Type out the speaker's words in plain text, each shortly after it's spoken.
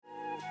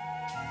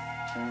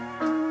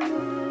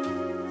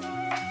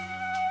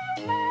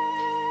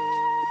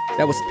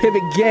That was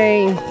Pivot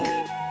Gang,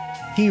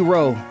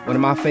 Hero, one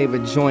of my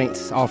favorite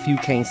joints off You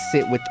Can't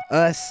Sit With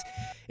Us.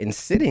 And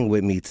sitting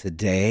with me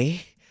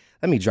today,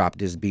 let me drop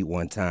this beat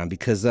one time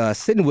because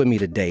sitting with me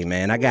today,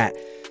 man, I got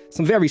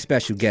some very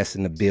special guests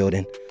in the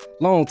building.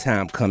 Long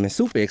time coming.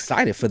 Super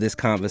excited for this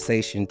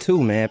conversation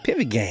too, man.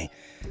 Pivot Gang,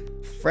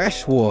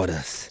 Fresh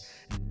Waters,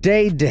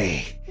 Day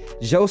Day,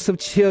 Joseph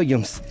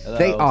Chilliams. Hello.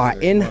 They are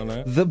in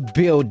the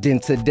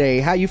building today.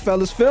 How you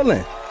fellas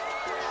feeling?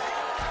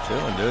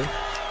 Chilling, dude.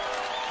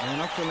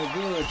 Man, I'm feeling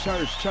good.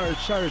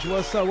 Church.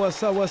 What's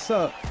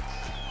up?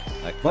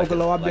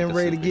 Vocalo, I've been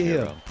ready to get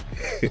here.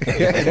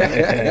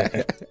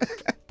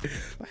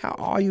 How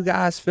are you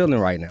guys feeling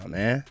right now,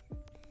 man?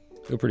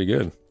 Feel pretty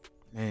good.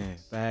 Man,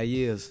 5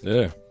 years.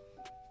 Yeah.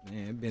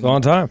 Man, it been It's a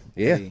long time.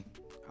 Yeah. Hey,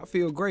 I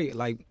feel great.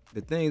 Like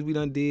the things we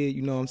done did,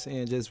 you know what I'm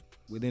saying, just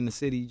within the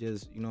city,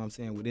 just, you know what I'm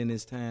saying, within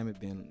this time, it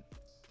been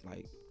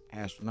like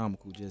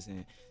astronomical just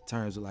in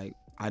terms of like,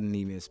 I didn't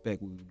even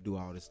expect we would do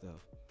all this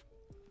stuff.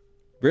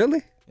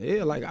 Really?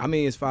 Yeah, like, I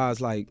mean, as far as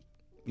like,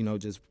 you know,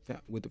 just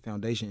with the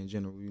foundation in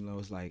general, you know,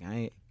 it's like,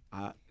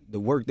 the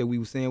work that we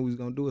were saying we was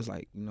gonna do is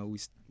like, you know,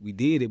 we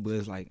did it, but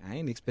it's like I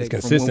ain't expect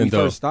It's from when we consistent,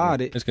 though. first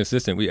started. It's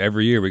consistent.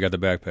 Every year we got the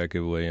backpack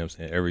giveaway. You know what I'm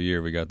saying? Every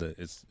year we got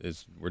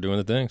we're doing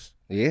the things.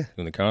 Yeah.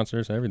 Doing the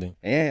concerts, everything.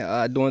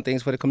 And doing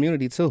things for the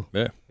community too.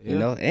 Yeah. You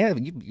know,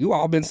 and you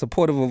all been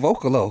supportive of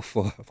Vocalo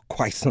for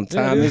quite some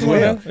time as Yeah,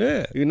 well.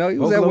 yeah. You know,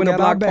 you was Vocalo at Winter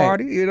got our Block back.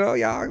 Party. You know,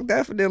 y'all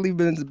definitely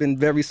been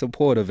very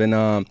supportive. And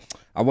I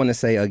want to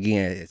say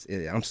again,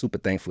 I'm super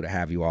thankful to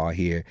have you all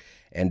here.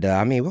 And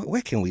I mean,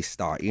 where can we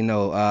start? You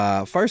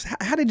know, first,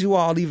 how did you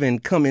all even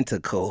come into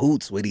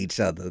cahoots with each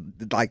other?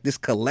 Like this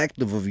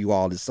collective of you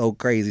all is so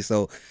crazy.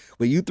 So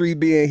with you three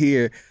being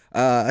here,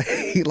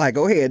 like,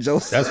 go ahead,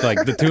 Joseph. That's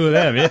like the two of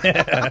them.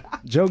 Yeah.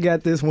 Joe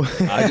got this one.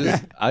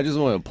 I just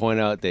want to point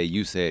out that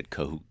you said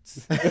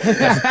cahoots.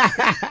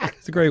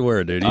 It's a great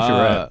word, dude. You should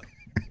rap.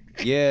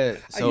 Yeah.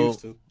 So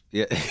used to.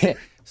 yeah.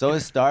 So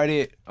it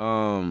started.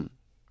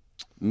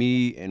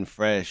 Me and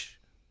Fresh,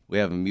 we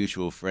have a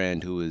mutual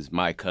friend who is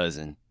my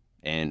cousin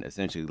and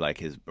essentially like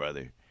his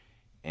brother,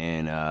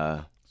 and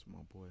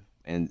Small boy.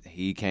 and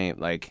he came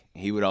like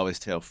he would always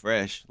tell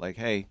Fresh like,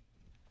 hey,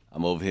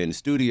 I'm over here in the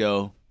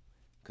studio.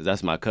 Cause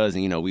that's my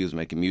cousin, you know. We was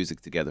making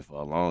music together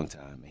for a long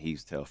time, and he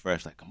used to tell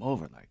Fresh like, "Come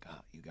over, like,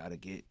 you gotta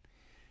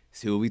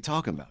see what we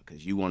talking about,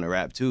 cause you want to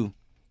rap too."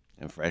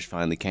 And Fresh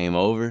finally came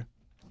over,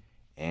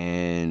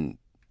 and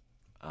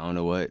I don't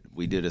know what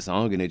we did a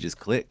song, and it just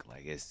clicked.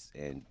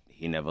 And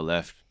he never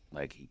left.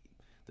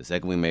 The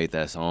second we made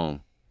that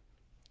song,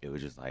 it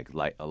was just like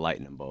a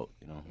lightning bolt,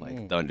 you know,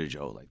 like Thunder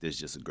Joe. Like, this is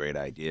just a great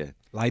idea.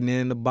 Lightning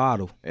in the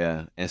bottle.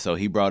 Yeah, and so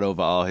he brought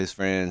over all his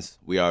friends.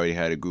 We already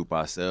had a group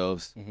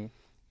ourselves.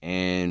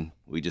 And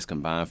we just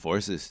combined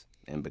forces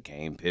and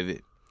became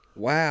Pivot.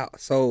 Wow.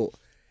 So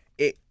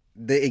the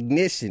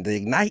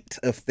ignite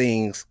of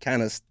things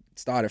kind of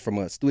started from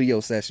a studio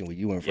session with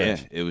you and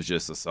Fresh. Yeah, it was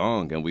just a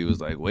song, and we was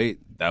like, wait,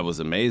 that was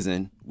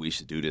amazing. We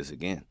should do this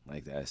again.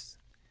 Like,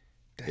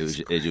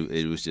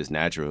 it was just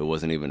natural. It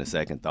wasn't even a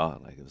second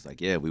thought. Like, it was like,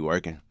 yeah, we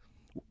working.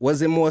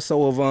 Was it more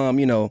so of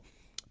you know,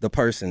 the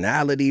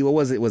personality? What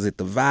was it? Was it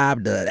the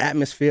vibe, the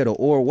atmosphere,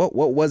 or what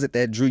was it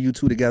that drew you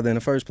two together in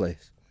the first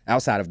place?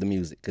 Outside of the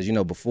music, because you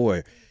know, before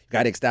you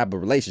got to establish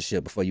a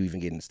relationship before you even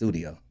get in the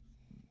studio.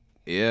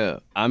 Yeah,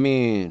 I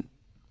mean,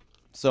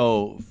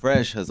 so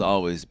Fresh has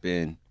always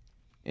been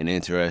an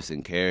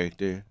interesting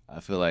character. I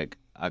feel like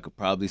I could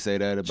probably say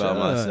that about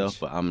myself,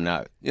 but I'm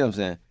not. You know what I'm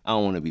saying? I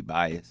don't want to be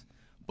biased.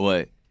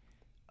 But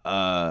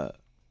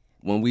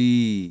when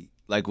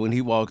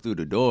he walked through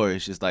the door,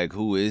 it's just like,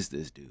 who is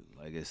this dude?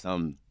 Like, it's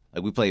some,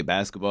 like, we played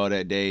basketball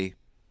that day.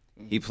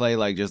 He played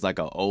like just like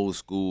an old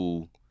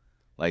school,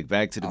 like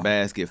back to the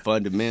basket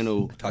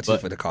fundamental. Thought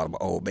you to call him an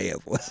old man.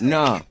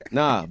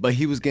 Nah, but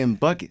he was getting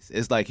buckets.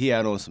 It's like he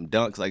had on some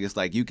dunks. Like, it's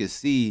like you could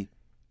see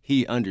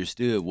he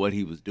understood what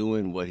he was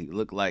doing, what he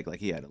looked like. Like,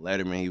 he had a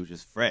Letterman. He was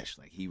just fresh.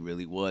 Like, he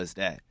really was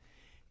that.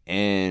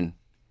 And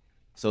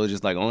so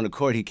just like on the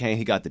court, he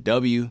got the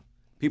W.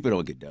 People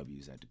don't get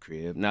W's at the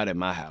crib, not at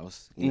my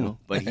house, you know.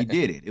 But he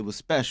did it. It was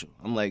special.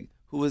 I'm like,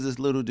 who is this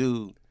little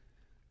dude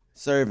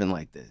serving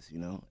like this, you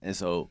know? And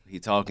so he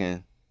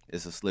talking.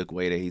 It's a slick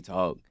way that he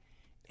talked.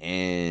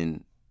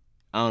 And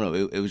I don't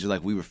know, it was just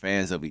like we were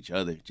fans of each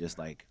other, just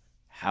like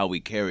how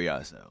we carry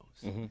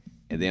ourselves. And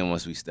then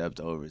once we stepped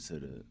over to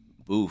the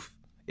booth,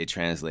 it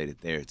translated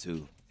there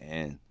too.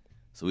 And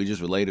so we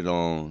just related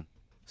on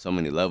so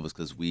many levels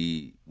because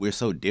we're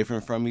so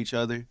different from each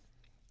other,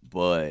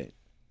 but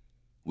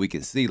we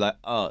can see like,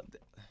 oh,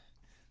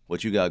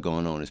 what you got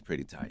going on is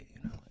pretty tight,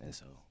 you know? And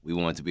so we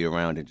wanted to be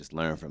around and just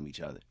learn from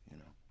each other, you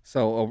know?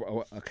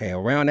 So, okay,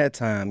 around that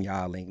time,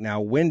 y'all linked.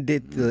 Now, when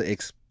did the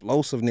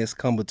explosiveness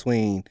come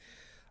between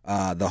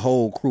the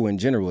whole crew in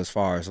general, as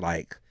far as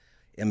like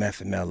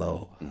MF and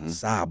Mello,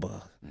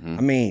 Saba,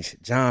 I mean,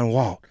 John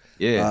Walt,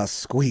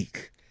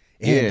 Squeak,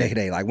 and Day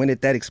Day? Like, when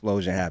did that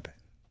explosion happen?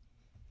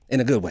 In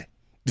a good way.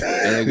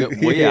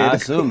 Well, yeah, I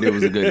assumed it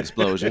was a good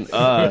explosion.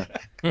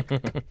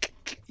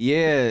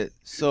 Yeah.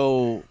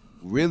 So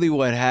really,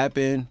 what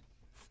happened?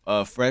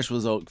 Fresh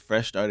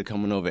started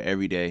coming over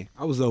every day.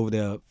 I was over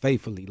there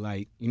faithfully,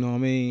 like, you know what I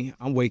mean?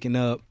 I'm waking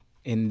up,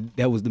 and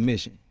that was the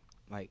mission.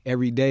 Like,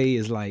 every day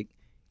is like,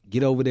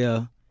 get over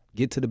there,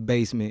 get to the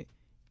basement,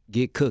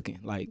 get cooking.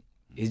 Like,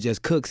 it's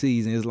just cook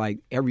season. It's like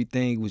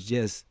everything was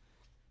just,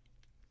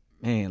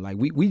 man, like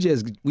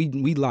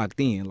we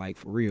locked in, like,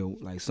 for real.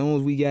 Like,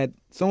 soon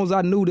as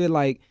I knew that,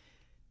 like,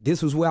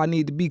 this was where I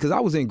needed to be, because I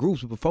was in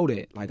groups before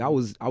that. Like, I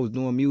was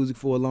doing music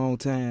for a long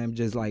time,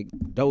 just like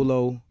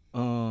Dolo,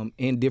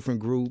 in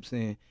different groups,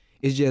 and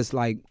it's just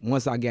like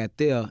once I got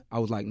there, I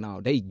was like, no,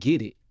 they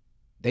get it.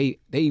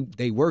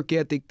 They work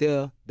ethic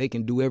there. They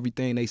can do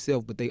everything they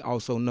self, but they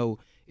also know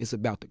it's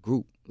about the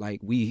group. Like,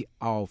 we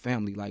all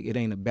family. Like, it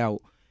ain't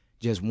about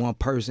just one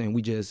person.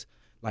 We just,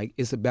 like,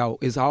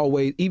 it's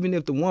always, even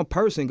if the one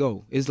person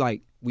go, it's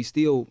like we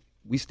still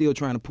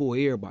trying to pull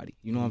everybody.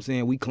 You know what I'm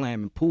saying? We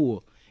climb and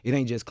pull. It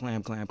ain't just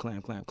climb,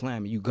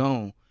 and you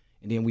gone,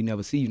 and then we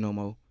never see you no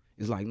more.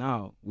 It's like,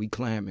 nah, we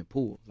climb and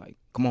pull. Like,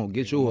 come on,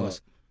 get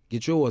yours,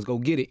 go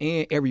get it.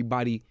 And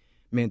everybody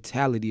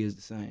mentality is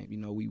the same. You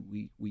know,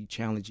 we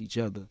challenge each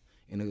other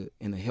in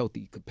a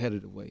healthy,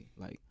 competitive way.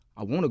 Like,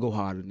 I want to go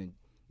harder than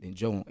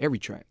Joe on every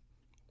track,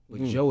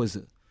 but Joe is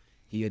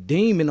he a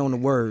demon on the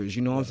words.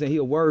 You know what I'm saying? He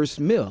a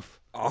wordsmith.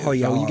 Oh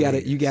yeah, so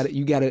you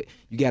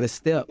gotta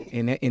step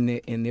and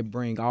it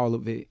bring all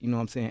of it. You know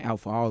what I'm saying? Out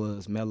for all of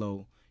us.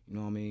 Mello, you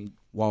know what I mean?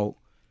 Walt,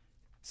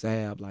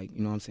 Sab, like,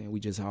 you know what I'm saying? We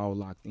just all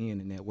locked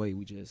in that way.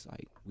 We just,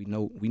 like, we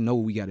know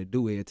what we got to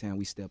do every time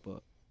we step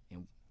up.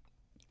 And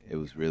it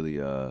was really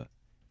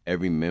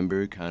every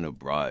member kind of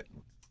brought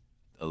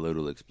a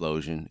little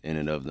explosion in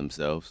and of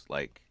themselves.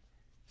 Like,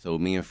 so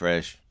me and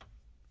Fresh,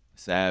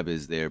 Sab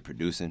is there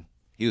producing.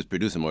 He was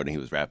producing more than he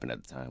was rapping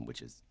at the time,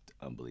 which is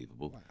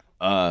unbelievable.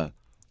 Wow.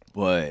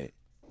 But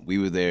we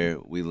were there.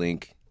 We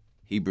link.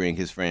 He bring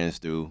his friends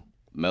through.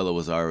 Mello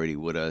was already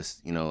with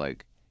us, you know,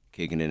 like,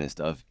 kicking in and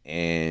stuff.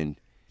 And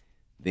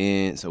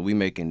then, so we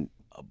making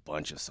a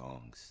bunch of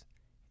songs.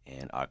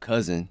 And our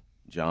cousin,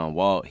 John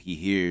Walt, he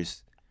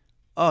hears,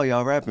 oh,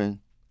 y'all rapping.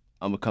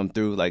 I'm going to come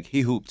through. Like,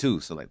 he hooped too.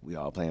 So, like, we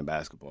all playing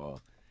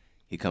basketball.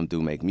 He come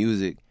through, make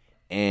music.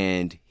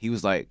 And he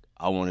was like,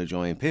 I want to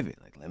join Pivot.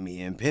 Like, let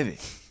me in Pivot.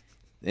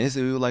 Then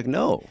so we were like,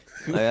 no.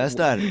 Like, that's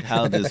not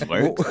how this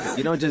works.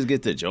 You don't just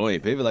get to join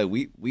Pivot. Like,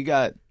 we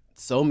got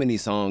so many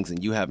songs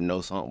and you have no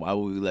song. Why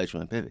would we let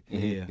you in Pivot?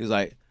 Yeah. He was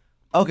like,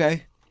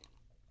 okay.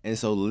 And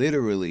so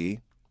literally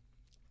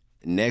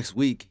next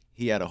week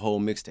he had a whole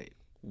mixtape.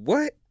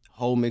 What?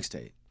 Whole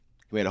mixtape.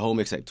 He made a whole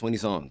mixtape, 20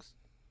 songs.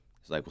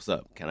 He's like, what's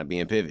up? Can I be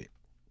in Pivot?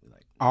 We're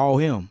like, all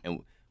him.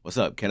 And what's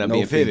up? Can I No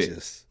be in Pivot?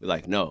 features. We're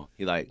like, no.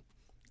 He like,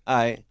 all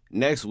right,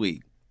 next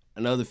week,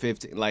 another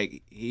 15.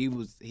 Like, he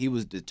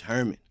was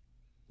determined,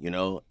 you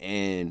know?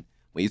 And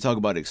when you talk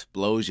about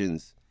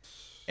explosions,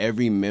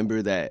 every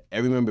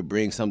member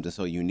brings something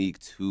so unique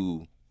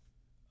to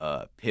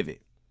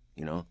Pivot,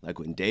 you know? Like,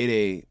 when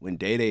Day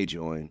Day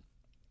joined,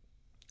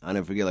 I'll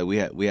never forget, like,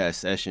 we had a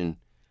session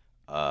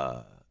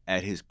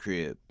at his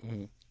crib,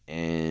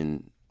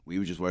 and we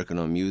were just working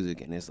on music,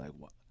 and it's like,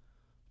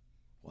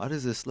 why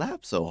does it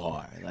slap so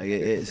hard? Like,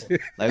 it's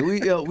like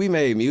we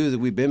made music,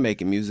 we've been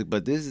making music,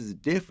 but this is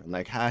different.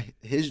 Like, how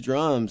his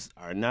drums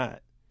are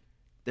not,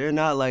 they're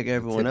not like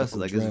everyone else's.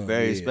 Like, it's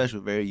very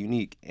special, very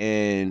unique.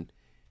 And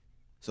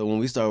so when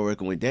we started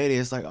working with Day Day,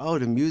 it's like, oh,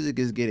 the music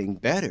is getting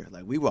better.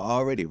 Like, we were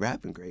already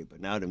rapping great, but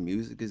now the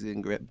music is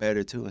getting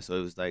better too. And so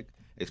it was like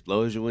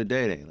explosion with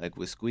Day Day, like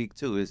with Squeak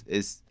too.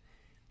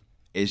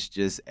 It's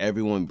just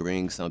everyone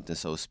brings something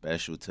so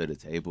special to the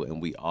table, and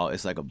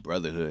it's like a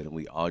brotherhood, and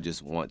we all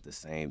just want the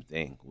same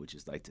thing, which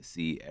is like to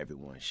see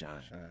everyone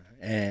shine.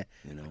 And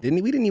you know,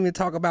 we didn't even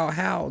talk about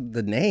how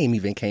the name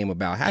even came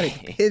about. How did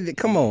Pivot?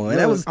 Come on,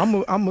 that was.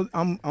 I'm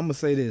gonna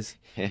say this.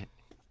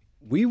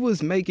 We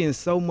was making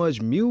so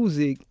much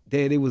music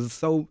that it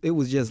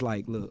was just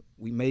like, look,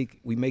 we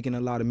making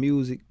a lot of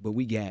music, but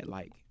we got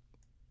like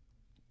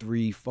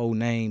 3-4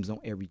 names on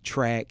every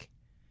track.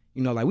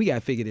 You know, like, we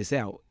gotta figure this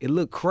out. It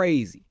looked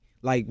crazy.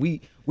 Like,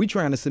 we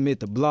trying to submit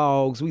the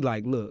blogs. We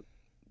like, look,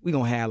 we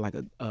gonna have like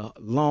a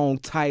long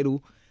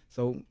title.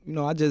 So, you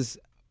know, I just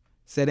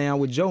sat down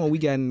with Joe and we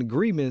got in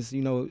agreements.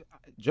 You know,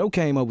 Joe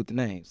came up with the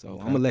name, so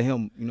I'm gonna let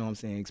him, you know what I'm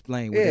saying,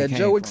 explain where it came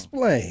Joe, from.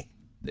 explain.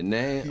 the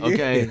name.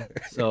 Okay,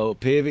 so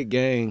Pivot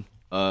Gang.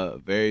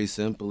 Very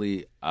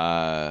simply,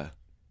 at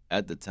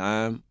the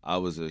time, I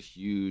was a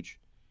huge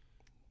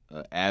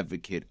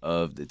advocate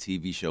of the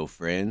TV show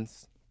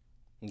Friends.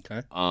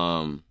 Okay.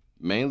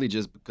 Mainly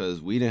just because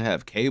we didn't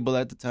have cable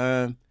at the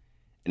time,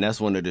 and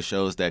that's one of the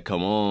shows that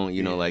come on,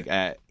 you know, like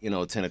at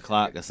 10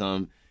 o'clock or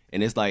something.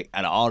 And it's like,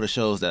 out of all the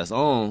shows that's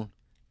on,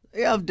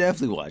 yeah, I'm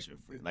definitely watching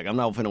Friends. Like, I'm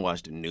not finna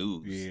watch the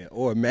news. Yeah,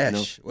 or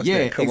Mesh. You know?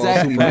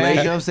 Exactly, man.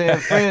 You know what I'm saying?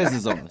 Friends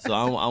is on, so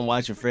I'm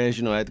watching Friends,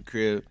 you know, at the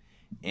crib,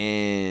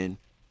 and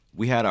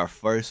we had our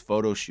first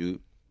photo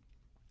shoot,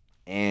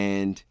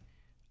 and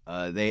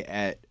they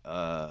at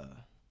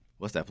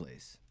what's that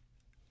place?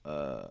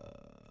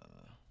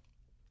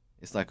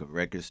 it's like a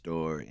record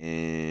store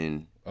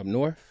in Up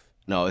north?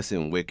 no, it's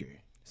in Wicker.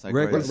 It's like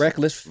Reckless?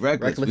 Reckless.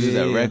 Reckless. We was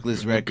at Yeah.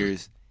 Reckless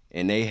Records,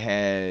 and they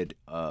had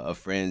a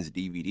friend's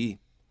DVD,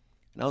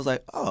 and I was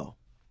like, oh,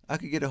 I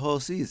could get a whole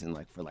season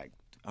for I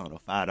don't know,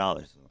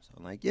 $5. So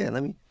I'm like, yeah,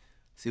 let me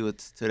see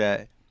what's to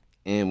that.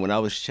 And when I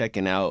was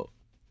checking out,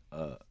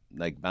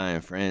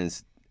 buying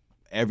Friends,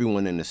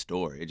 everyone in the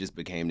store, it just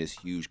became this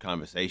huge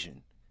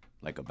conversation,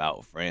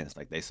 about Friends.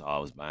 Like they saw I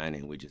was buying it,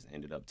 and we just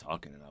ended up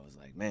talking. And I was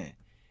like, man,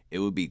 it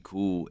would be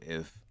cool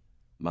if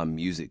my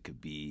music could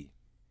be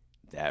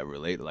that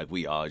related. Like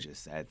we all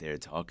just sat there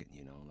talking,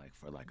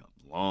 for a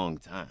long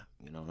time,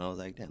 And I was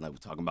like, damn, we're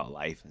talking about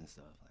life and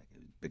stuff. Like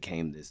it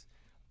became this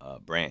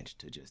branch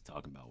to just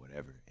talking about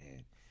whatever.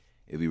 And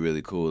it'd be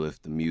really cool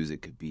if the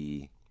music could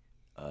be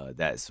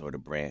that sort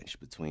of branch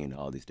between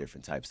all these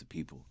different types of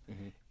people.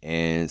 Mm-hmm.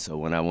 And so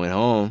when I went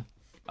home,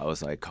 I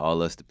was like,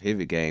 call us the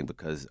Pivot Gang,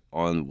 because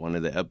on one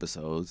of the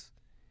episodes,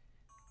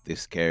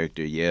 this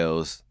character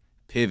yells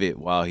pivot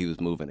while he was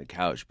moving a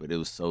couch, but it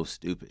was so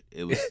stupid.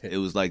 It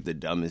was like the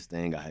dumbest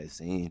thing I had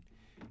seen.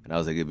 And I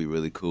was like, it'd be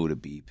really cool to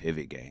be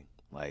Pivot Gang.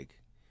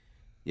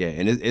 Yeah,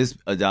 and it's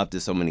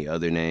adopted so many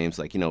other names.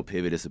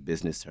 Pivot is a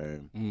business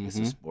term. Mm-hmm. It's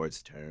a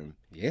sports term.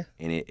 Yeah.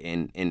 And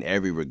in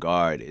every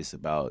regard, it's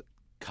about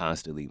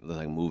constantly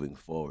moving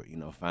forward,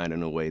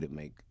 finding a way to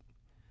make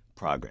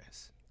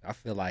progress. I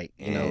feel like,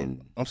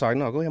 I'm sorry,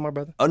 no, go ahead, my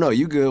brother. Oh, no,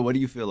 you good. What do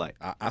you feel like?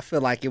 I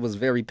feel like it was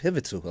very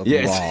pivotal of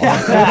yes.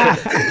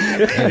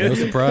 you all. No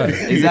surprise.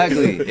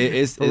 Exactly.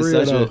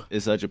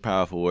 It's such a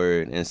powerful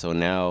word. And so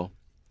now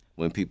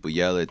when people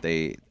yell it,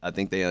 I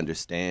think they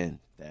understand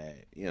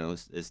that,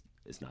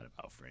 it's not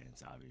about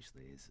Friends,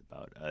 obviously. It's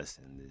about us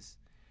and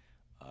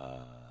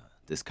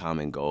this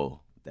common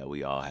goal that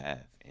we all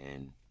have.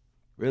 And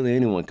really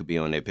anyone could be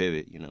on their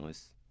pivot,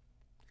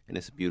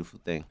 it's a beautiful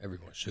thing.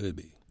 Everyone should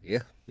be. Yeah.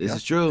 This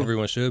is true.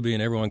 Everyone should be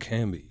and everyone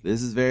can be.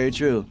 This is very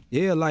true.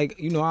 Yeah,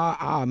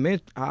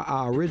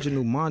 our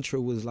original mantra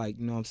was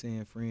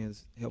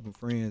friends, helping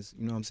friends,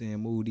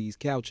 move these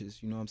couches,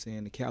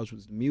 the couch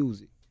was the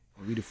music,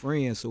 and we the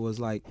friends, so it's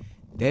like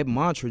that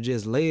mantra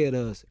just led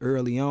us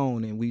early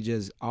on, and we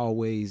just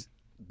always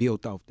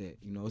built off that,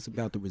 it's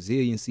about the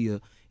resiliency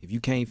of, if you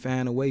can't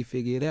find a way,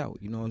 figure it out,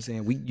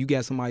 you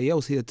got somebody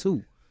else here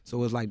too,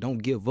 so it's like, don't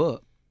give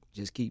up,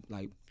 just keep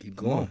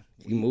going.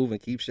 Keep moving,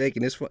 keep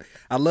shaking. It's fun.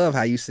 I love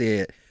how you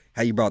said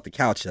how you brought the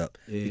couch up,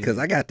 because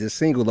I got this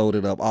single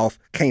loaded up off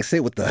Can't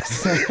Sit With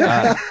Us.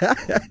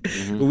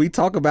 Mm-hmm. When we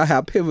talk about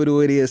how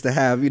pivotal it is to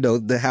have,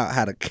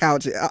 how the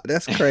couch,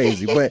 that's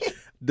crazy. But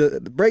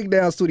the break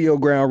down studio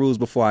ground rules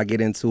before I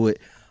get into it,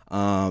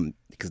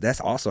 because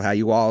that's also how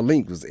you all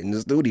linked, was in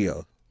the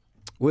studio.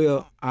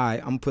 Well,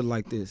 I'm going to put it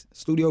like this.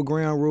 Studio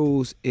ground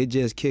rules, it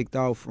just kicked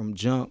off from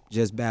jump,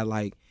 just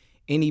by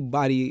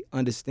anybody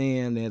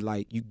understand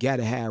that you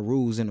gotta have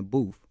rules in the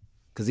booth,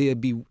 cause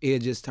it'll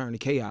just turn to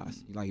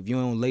chaos. If you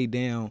don't lay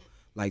down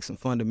some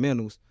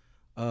fundamentals,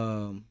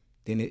 then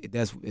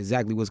that's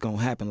exactly what's gonna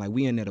happen.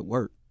 We in there to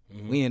work,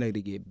 we in there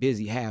to get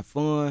busy, have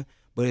fun,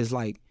 but it's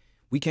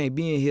we can't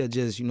be in here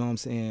just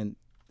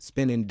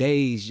spending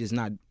days just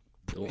not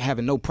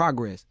having no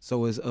progress.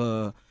 So it's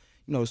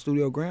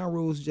studio ground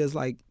rules just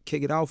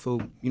kick it off for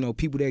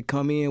people that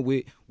come in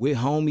with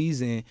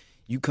homies, and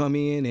you come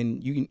in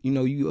and you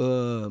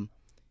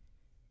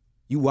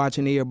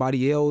watching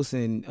everybody else,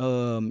 and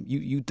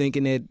you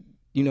thinking that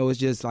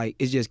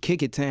it's just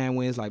kick it time,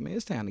 when it's man,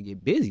 it's time to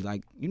get busy.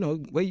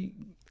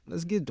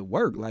 Let's get to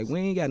work. We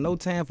ain't got no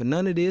time for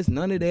none of this,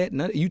 none of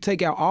that. You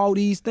take out all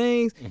these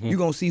things, you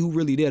gonna see who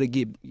really there to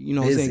get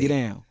get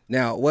down.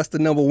 Now, what's the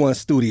number one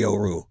studio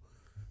rule?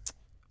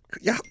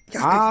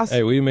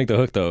 Hey, we make the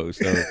hook though,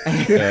 so you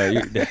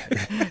know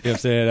what I'm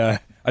saying?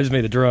 I just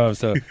made the drum,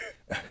 so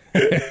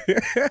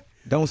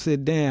don't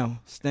sit down,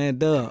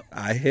 stand up.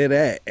 I hear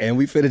that. And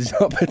we finna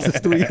jump into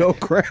studio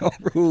ground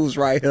rules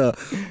right here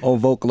on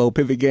Vocalo.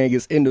 Pivot Gang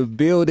is in the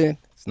building.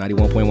 It's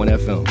 91.1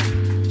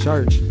 FM.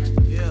 Church.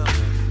 Yeah,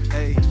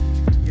 hey,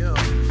 yo,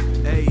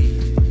 hey,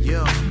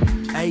 yo,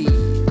 hey.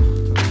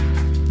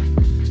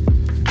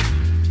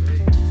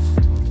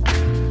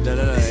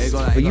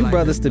 For you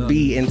brothers to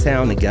be in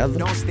town together,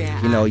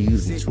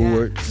 using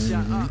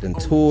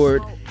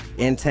toured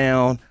in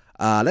town.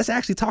 Let's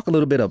actually talk a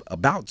little bit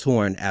about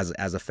touring as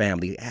a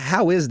family.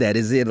 How is that?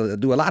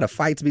 Do a lot of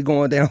fights be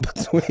going down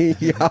between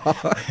y'all?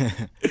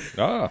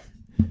 I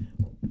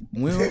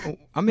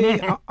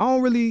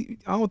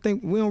don't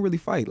think we don't really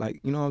fight.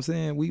 You know what I'm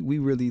saying? We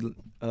really,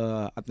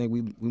 I think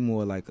we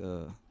more we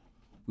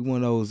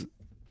one of those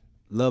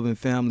loving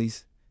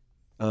families,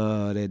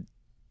 that,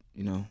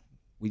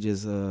 we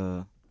just,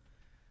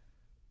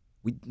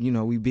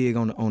 we big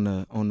on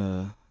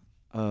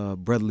the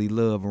brotherly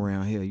love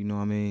around here, you know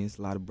what I mean? It's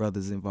a lot of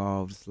brothers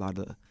involved, it's a lot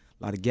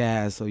of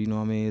guys, so you know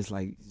what I mean? It's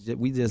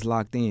we just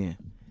locked in.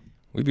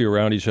 We be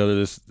around each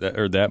other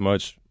that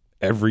much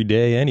every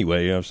day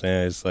anyway, you know what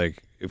I'm saying? It's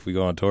if we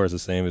go on tour, it's the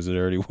same as it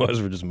already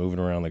was. We're just moving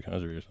around the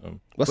country or something.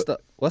 What's the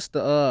But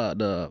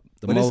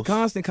most? it's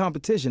constant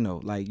competition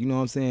though. Like, you know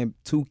what I'm saying?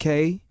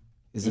 2K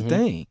is a Mhm.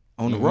 thing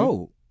on the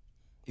road.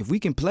 If we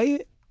can play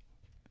it,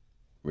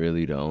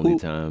 Really, the only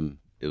time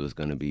it was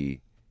gonna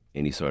be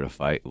any sort of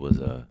fight was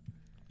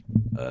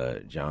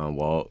John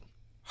Walt.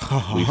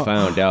 We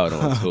found out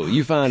on tour.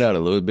 You find out a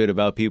little bit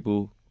about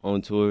people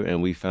on tour,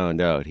 and we found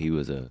out he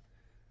was a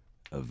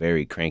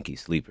very cranky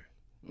sleeper.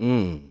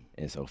 Mm.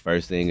 And so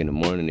first thing in the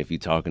morning, if you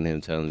talking to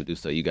him, telling him to do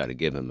so, you got to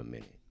give him a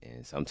minute.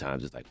 And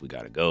sometimes it's like, we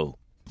got to go.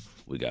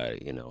 We got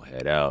to,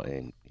 head out.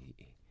 And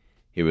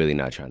he really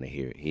not trying to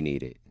hear it. He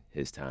needed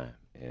his time.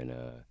 And,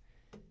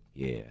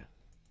 yeah,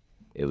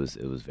 it was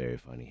very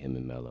funny. Him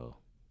and Mello,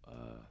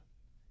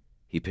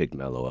 he picked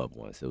Mello up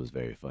once. It was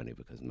very funny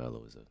because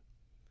Mello is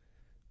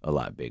a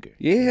lot bigger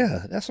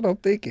Yeah, that's what I'm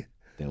thinking.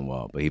 than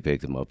Walt. But he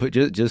picked him up.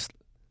 Just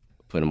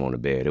put him on the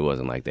bed. It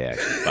wasn't like they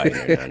actually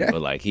fighting or nothing.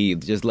 But, like, he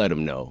just let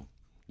him know.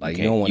 Like,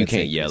 you you don't can't, wanna you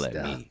can't take yell this at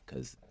down. me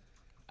because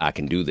I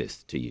can do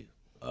this to you.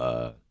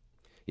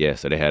 Yeah,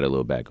 so they had a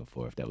little back and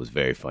forth. That was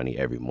very funny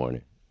every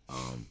morning.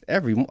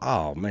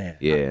 Oh man.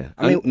 Yeah,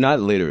 I mean, not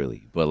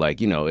literally, but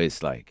like,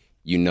 it's like,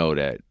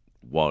 that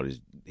Walt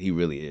he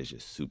really is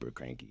just super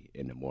cranky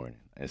in the morning,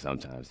 and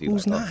sometimes he's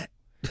who's like,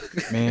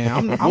 not? man,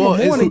 I'm Well,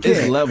 a morning it's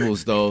cat.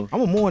 levels though.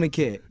 I'm a morning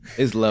cat.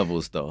 It's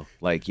levels though.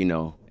 Like,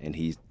 and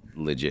he's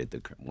legit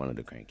one of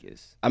the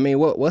crankiest. I mean,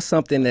 what's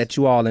something that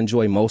you all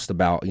enjoy most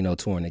about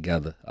touring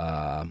together?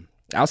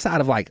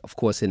 Outside of, like, of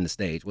course, hitting the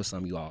stage, what's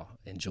something you all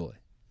enjoy?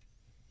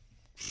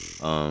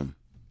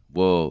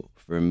 Well,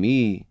 for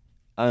me,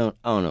 I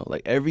don't know.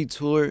 Like, every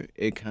tour,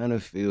 it kind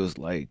of feels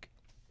like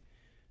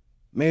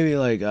maybe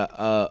like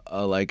I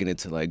liken it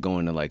to like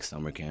going to like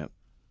summer camp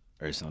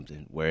or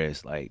something, where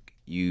it's like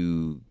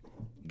you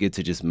get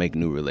to just make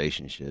new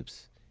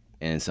relationships,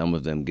 and some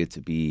of them get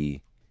to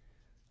be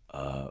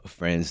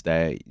friends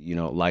that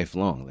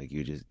lifelong. Like,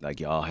 you just like,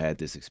 y'all had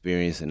this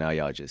experience and now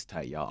y'all just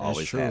tight. Y'all That's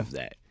always true. have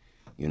that.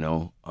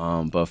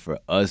 But for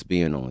us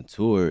being on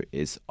tour,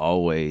 it's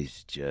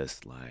always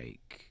just like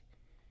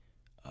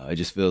it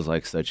just feels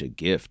like such a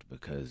gift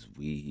because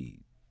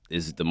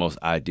this is the most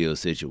ideal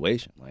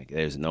situation. Like,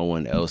 there's no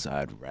one else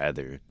I'd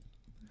rather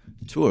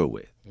tour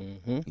with.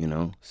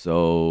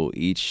 So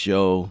each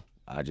show,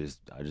 I just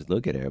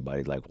look at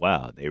everybody like,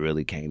 wow, they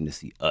really came to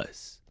see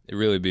us. It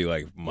really be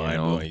like mind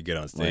blowing. You get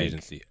on stage like-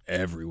 and see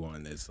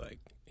everyone that's like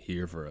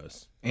here for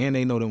us. And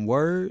they know them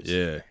words.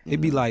 Yeah, It'd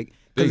be like, 'cause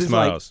big it's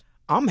smiles.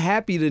 like, I'm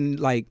happy to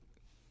like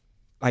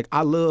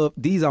I love,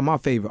 these are my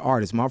favorite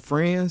artists. My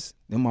friends,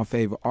 they're my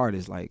favorite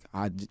artists. Like,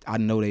 I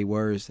know they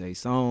words, they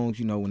songs,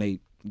 when they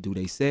do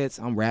they sets,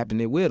 I'm rapping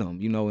it with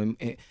them,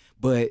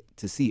 but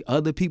to see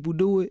other people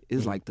do it,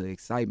 it's like the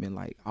excitement,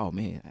 like, oh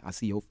man, I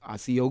see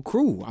your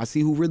crew. I see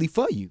who really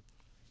for you.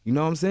 You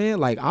know what I'm saying?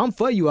 Like, I'm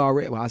for you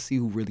already, but I see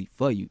who really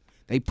for you.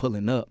 They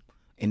pulling up,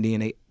 and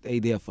then they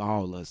there for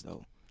all us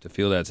though. To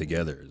feel that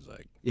together is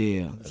like,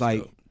 Yeah, that's it's like,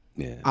 dope.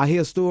 Yeah. I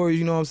hear stories,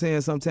 you know what I'm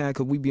saying, sometimes,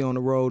 because we be on the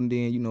road, and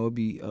then, it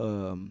be,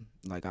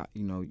 like,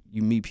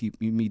 you meet people,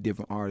 you meet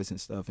different artists and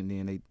stuff, and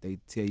then they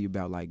tell you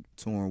about, like,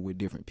 touring with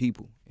different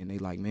people, and they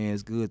like, man,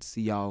 it's good to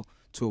see y'all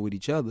tour with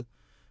each other,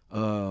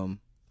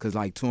 because,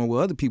 like, touring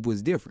with other people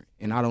is different,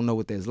 and I don't know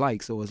what that's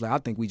like, so it's like, I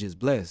think we just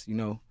blessed,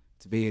 to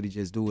be able to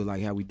just do it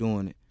like how we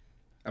doing it.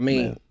 I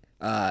mean,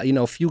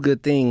 a few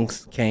good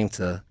things came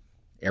to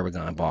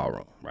Aragon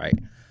Ballroom, right?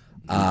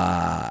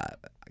 I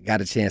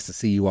got a chance to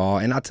see you all,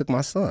 and I took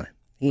my son.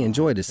 He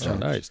enjoyed himself.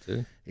 oh, nice,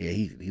 dude. Yeah,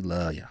 he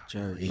loved y'all.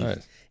 Jerry. He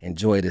Nice.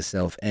 enjoyed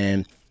himself.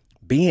 And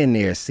being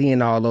there,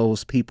 seeing all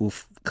those people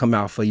come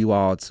out for you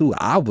all too,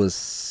 I was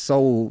so,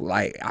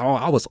 like,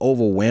 I was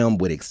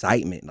overwhelmed with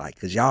excitement, like,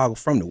 because y'all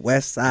from the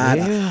west side.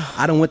 Yeah.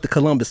 I done went to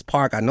Columbus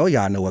Park. I know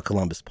y'all know where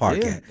Columbus Park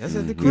Yeah, at. that's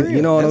at the You, crib.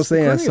 you know what I'm That's the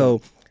saying? crib.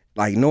 So,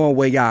 like, knowing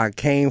where y'all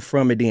came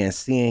from and then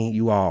seeing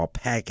you all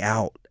pack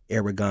out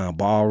Aragon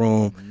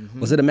Ballroom,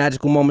 was it a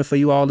magical moment for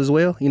you all as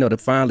well? To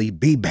finally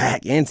be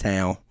back in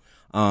town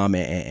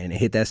and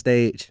hit that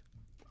stage?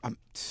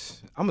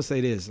 I'm gonna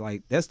say this,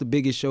 like, that's the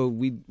biggest show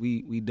we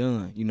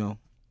done,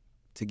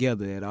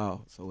 together at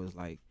all. So it's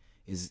like,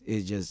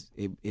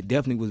 it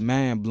definitely was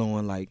mind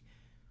blowing. Like,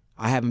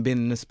 I haven't been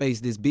in a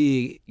space this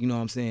big, you know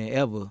what I'm saying,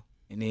 ever.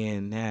 And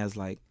then now it's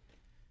like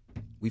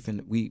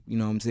we you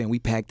know what I'm saying, we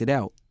packed it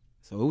out.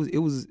 So it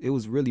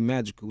was really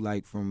magical,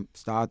 like, from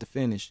start to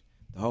finish.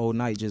 The whole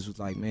night just was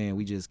like, man,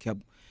 we just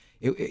kept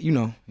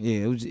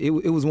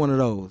it was one of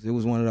those. It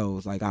was one of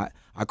those. Like, I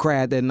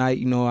cried that night,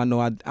 I know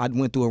I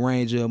went through a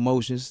range of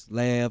emotions,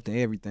 laughed and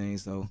everything.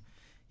 So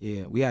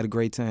yeah, we had a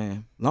great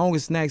time. Long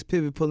as Snacks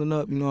Pivot pulling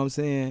up, you know what I'm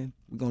saying,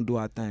 we're gonna do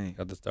our thing.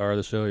 Got the star of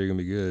the show. You're gonna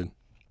be good.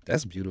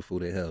 That's beautiful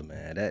to hear,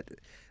 man. That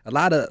a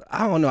lot of,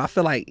 I don't know, I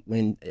feel like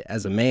when,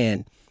 as a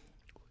man,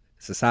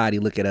 society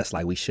look at us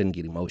like we shouldn't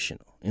get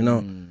emotional,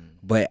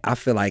 But I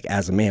feel like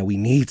as a man, we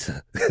need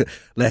to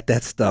let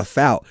that stuff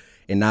out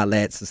and not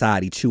let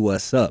society chew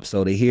us up.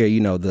 So to hear,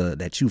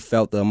 that you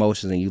felt the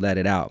emotions and you let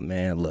it out,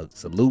 man, look,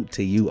 salute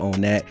to you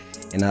on that.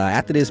 And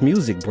after this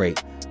music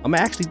break, I'm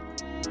actually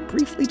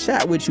briefly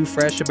chat with you,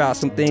 Fresh, about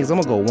some things. I'm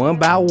gonna go one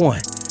by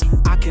one.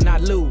 I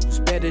cannot lose,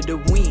 better to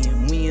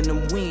win. Win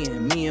them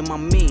win, me and my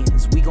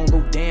mans. We gon'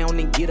 go down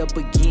and get up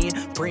again.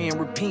 Pray and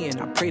repent,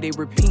 I pray they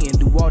repent.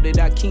 Do all that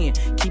I can,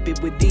 keep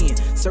it within.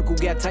 Circle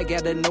got tight,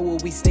 gotta know where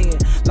we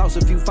stand. Lost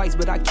a few fights,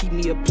 but I keep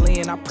me a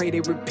plan. I pray they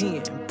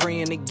repent,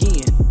 praying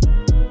again.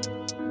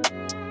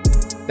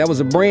 That was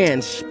a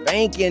brand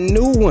spanking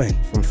new one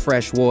from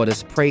Fresh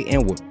Waters, Pray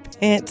and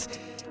Repent.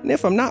 And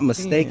if I'm not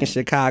mistaken,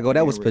 Chicago,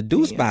 that was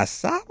produced by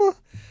Saba,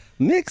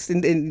 mixed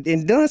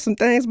and done some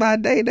things by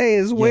Day Day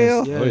as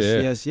well.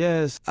 Yes.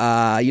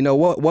 You know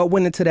what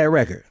went into that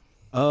record?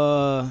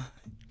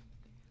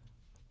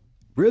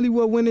 Really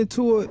what went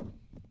into it,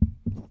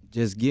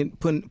 just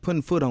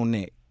putting foot on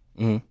neck.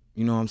 Mm-hmm.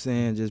 You know what I'm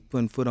saying? Just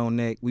putting foot on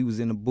neck. We was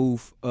in the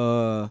booth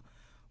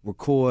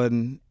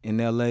recording in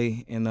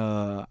LA, and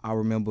I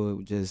remember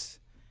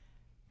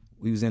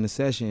we was in a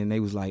session and they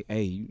was like,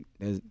 hey,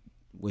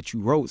 what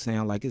you wrote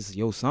sound like it's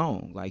your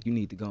song. Like, you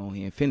need to go ahead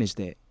and finish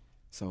that.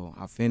 So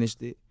I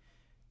finished it,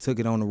 took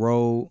it on the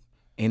road,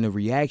 and the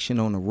reaction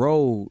on the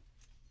road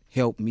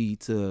helped me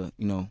to,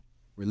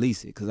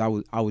 release it. Cause I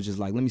was just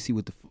like, let me see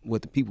what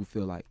the people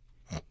feel like.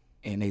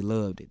 And they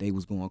loved it. They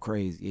was going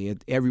crazy. Yeah,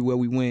 everywhere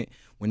we went,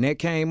 when that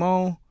came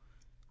on,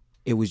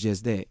 it was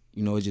just that.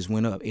 It just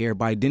went up.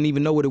 Everybody didn't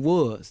even know what it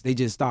was. They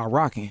just started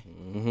rocking.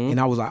 Mm-hmm. And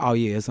I was like, oh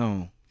yeah, it's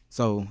on.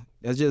 So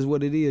that's just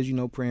what it is,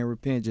 Pray and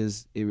Repent.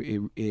 Just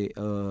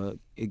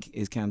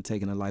it's kind of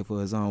taking a life of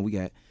its own. We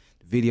got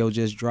the video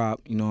just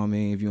dropped. You know what I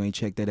mean? If you ain't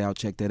check that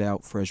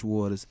out. Fresh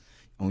Waters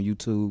on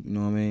YouTube. You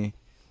know what I mean?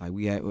 Like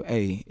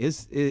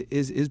it's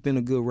been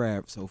a good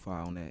rap so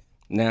far on that.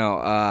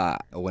 Now,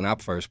 when I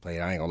first played,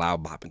 I ain't gonna lie, I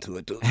was bopping to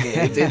it too.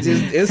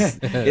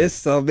 It's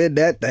something in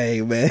that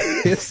thing, man.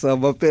 It's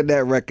something up in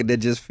that record that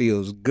just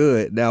feels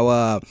good.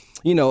 Now,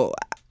 in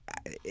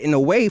a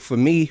way, for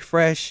me,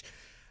 Fresh,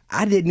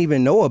 I didn't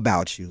even know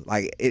about you.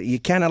 Like, you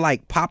kind of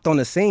like popped on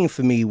the scene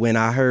for me when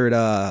I heard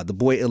the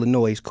boy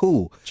Illinois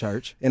Cool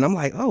Church, and I'm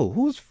like, oh,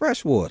 who's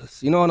Fresh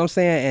Waters? You know what I'm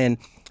saying? And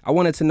I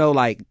wanted to know,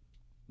 like,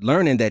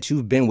 learning that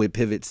you've been with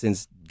Pivot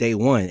since day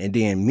one, and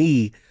then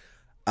me.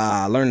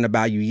 Learning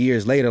about you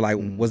years later, like,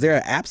 was there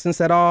an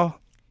absence at all?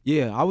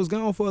 Yeah, I was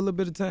gone for a little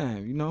bit of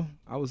time,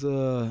 I was,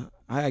 I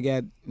had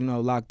got,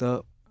 locked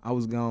up. I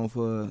was gone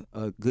for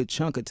a good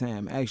chunk of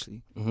time,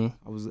 actually. Mm-hmm.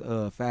 I was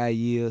 5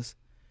 years.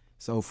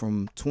 So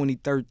from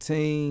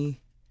 2013,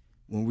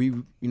 when we,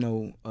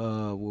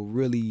 were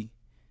really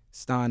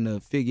starting to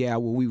figure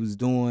out what we was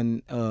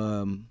doing,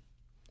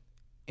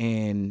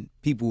 and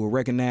people were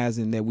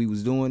recognizing that we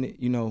was doing it,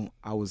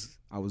 I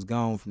was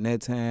gone from that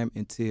time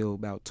until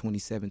about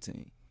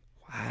 2017.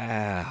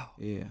 Wow.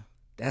 Yeah.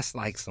 That's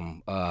like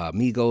some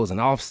Migos and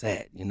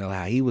Offset,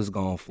 how he was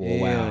gone for a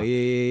while.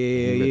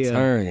 Yeah. He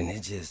returned, and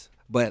it just,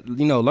 but,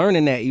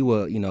 learning that you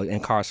were,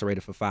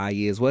 incarcerated for 5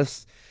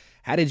 years,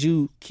 how did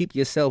you keep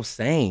yourself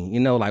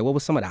sane? Like, what were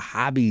some of the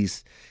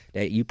hobbies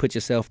that you put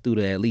yourself through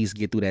to at least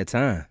get through that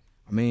time?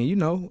 I mean, you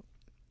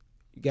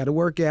got to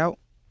work out.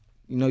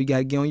 You got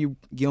to get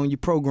on your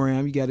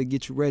program. You got to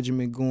get your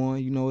regimen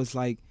going. It's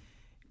like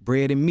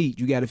bread and meat.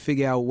 You got to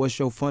figure out what's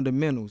your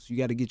fundamentals. You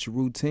got to get your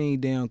routine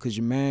down because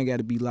your mind got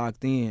to be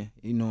locked in.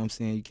 You know what I'm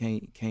saying? You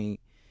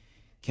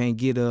can't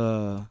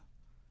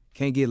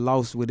get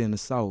lost within the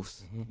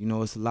sauce.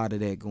 Mm-hmm. It's a lot of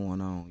that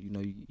going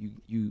on.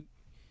 You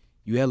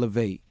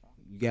elevate.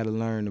 You got to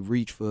learn to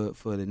reach for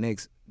the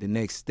next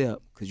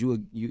step because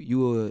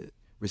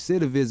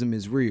recidivism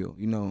is real.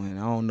 And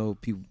I don't know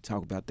if people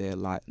talk about that a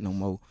lot no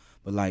more,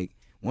 but like,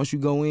 once you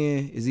go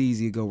in, it's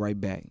easy to go right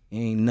back.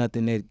 Ain't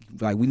nothing that,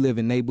 like, we live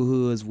in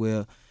neighborhoods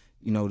where,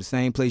 the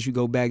same place you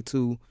go back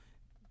to,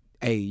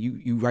 hey,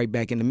 you right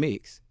back in the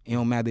mix. It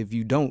don't matter if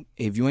you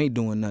ain't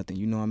doing nothing,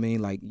 you know what I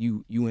mean? Like,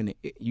 you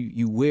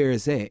where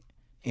it's at.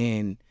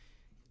 And,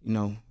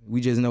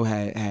 we just know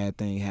how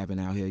things happen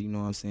out here, you know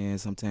what I'm saying?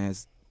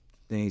 Sometimes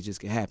things just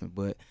can happen,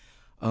 but,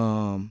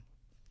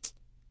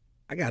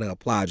 I gotta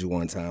applaud you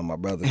one time, my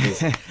brother.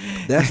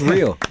 That's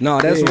real. No,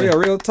 that's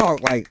real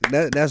talk. Like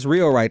that's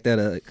real right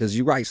there. Because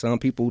you're right. Some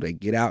people, they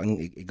get out and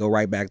it go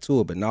right back to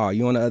it. But no,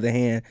 you on the other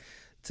hand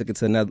took it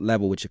to another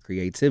level with your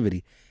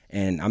creativity.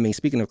 And I mean,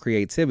 speaking of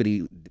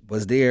creativity,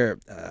 was there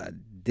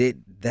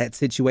did that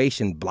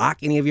situation block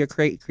any of your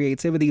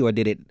creativity, or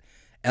did it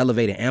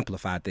elevate and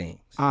amplify things?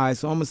 All right,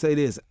 so I'm gonna say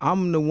this: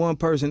 I'm the one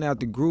person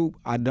out the group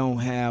I don't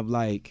have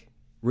like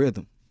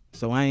rhythm,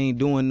 so I ain't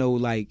doing no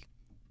like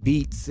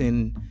beats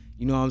and.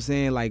 You know what I'm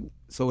saying? Like,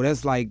 so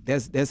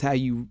that's how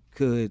you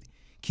could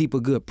keep a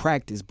good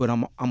practice. But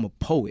I'm a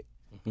poet,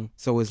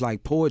 so it's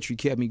like poetry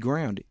kept me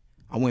grounded.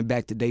 I went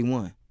back to day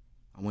one.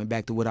 I went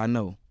back to what I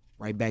know.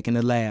 Right back in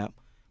the lab.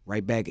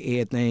 Right back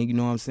everything. You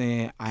know what I'm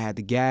saying? I had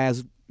the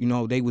guys.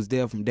 They was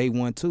there from day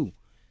one too.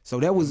 So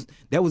that was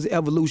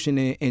evolution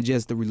and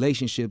just the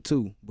relationship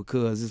too,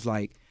 because it's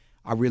like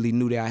I really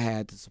knew that I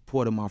had the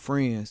support of my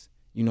friends.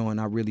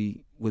 And I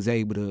really was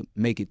able to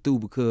make it through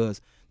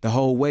because. The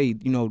whole way,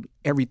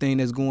 everything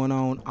that's going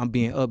on, I'm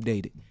being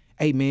updated.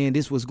 hey man,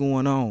 this what's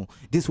going on.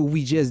 This what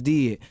we just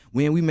did.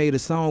 When we made a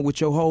song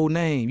with your whole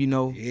name, you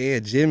know. Yeah,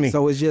 Jimmy.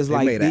 So it's just they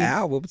like made an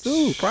album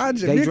too,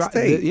 project they dropped,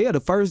 mixtape. yeah, the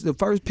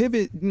first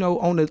pivot, you know,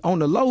 on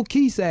the low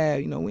key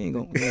side, you know, we ain't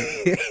gonna.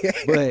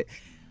 But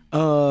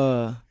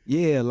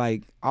yeah,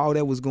 like all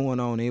that was going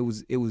on, it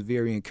was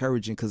very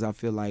encouraging because I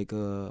feel like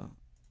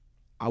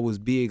I was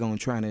big on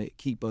trying to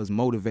keep us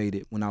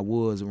motivated when I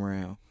was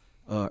around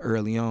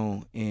early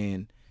on,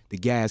 and the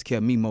guys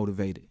kept me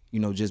motivated, you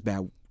know, just by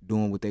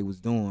doing what they was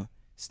doing,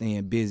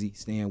 staying busy,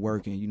 staying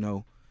working, you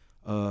know,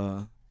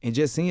 and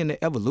just seeing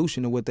the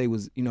evolution of what they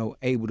was, you know,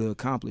 able to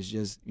accomplish,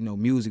 just, you know,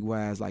 music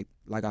wise. Like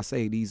I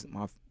say,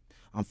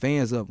 I'm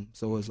fans of them,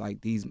 so it's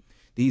like these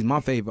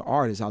my favorite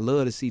artists. I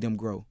love to see them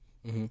grow.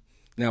 Mm-hmm.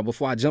 Now,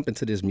 before I jump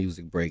into this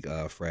music break,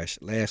 Fresh,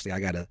 lastly, I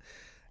gotta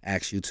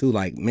ask you too,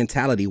 like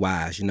mentality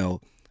wise, you know,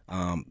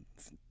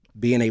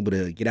 being able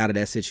to get out of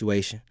that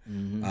situation,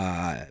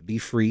 be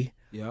free.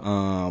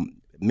 Yeah.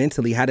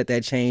 Mentally, how did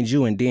that change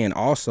you? And then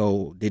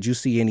also, did you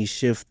see any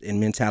shift in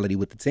mentality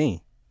with the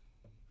team?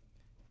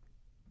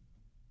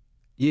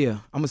 Yeah,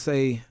 I'm gonna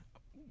say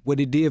what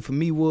it did for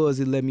me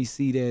was it let me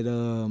see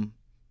that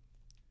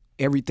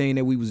everything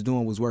that we was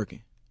doing was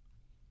working.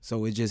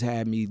 So it just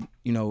had me,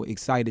 you know,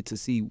 excited to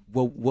see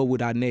what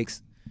would our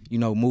next, you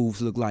know,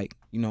 moves look like.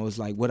 You know, it's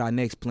like what our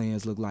next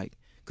plans look like,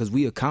 because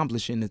we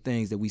accomplishing the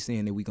things that we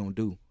saying that we gonna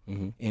do.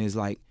 Mm-hmm. And it's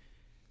like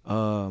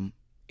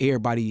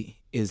everybody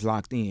is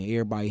locked in,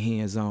 everybody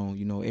hands on,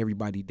 you know,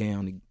 everybody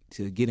down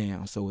to get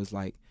down. So it's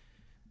like,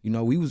 you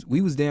know, we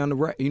was down to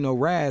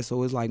ride.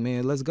 So it's like,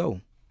 man, let's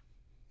go.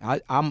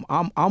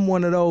 I'm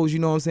one of those, you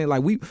know what I'm saying?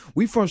 Like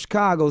we from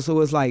Chicago, so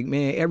it's like,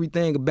 man,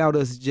 everything about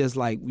us is just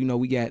like, you know,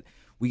 we got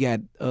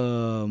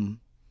the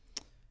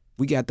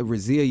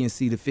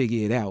resiliency to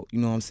figure it out. You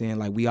know what I'm saying?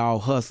 Like we all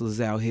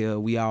hustlers out here.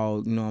 We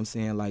all, you know what I'm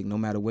saying? Like no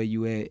matter where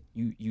you at,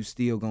 you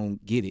still gonna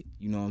get it.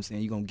 You know what I'm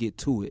saying? You're gonna get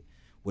to it.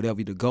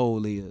 Whatever the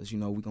goal is, you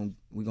know,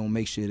 we gonna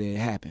make sure that it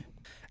happen.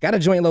 Got a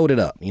joint loaded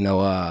up, you know,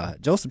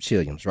 Joseph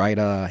Chilliams, right?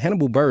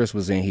 Hannibal Buress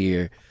was in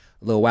here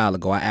a little while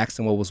ago. I asked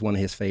him what was one of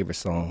his favorite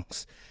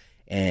songs.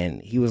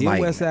 And he was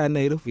like, West Side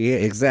native. Yeah,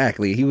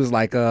 exactly. He was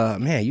like,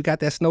 man, you got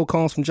that Snow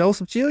Cones from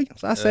Joseph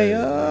Chilliams? I say,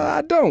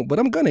 I don't, but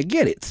I'm going to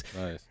get it.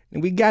 Nice.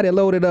 And we got it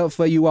loaded up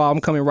for you all. I'm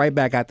coming right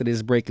back after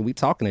this break, and we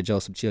talking to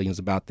Joseph Chilliams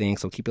about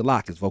things, so keep it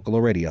locked. It's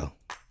Vocalo Radio.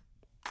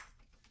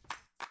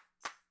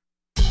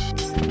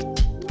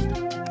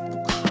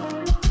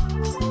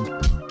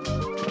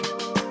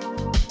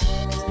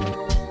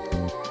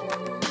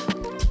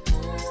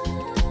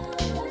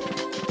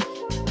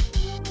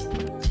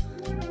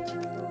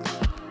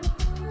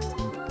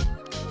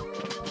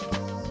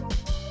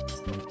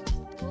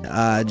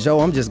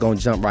 Joe, I'm just gonna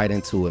jump right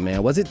into it,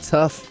 man. Was it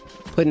tough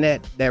putting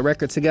that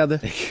record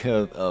together?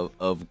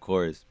 Of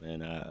course,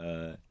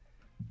 man.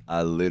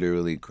 I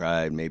literally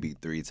cried maybe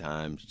 3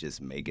 times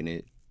just making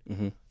it.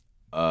 Mm-hmm.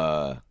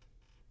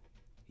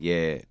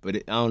 Yeah, but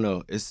I don't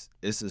know. It's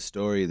a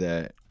story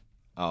that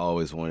I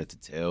always wanted to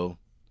tell.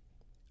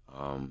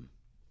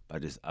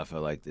 I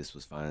felt like this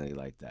was finally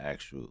like the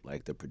actual,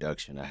 like the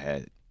production I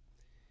had.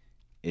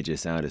 It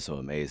just sounded so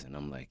amazing.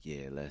 I'm like,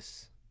 yeah,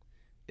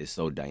 it's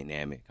so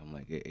dynamic. I'm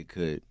like,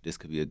 this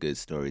could be a good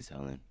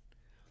storytelling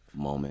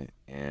moment.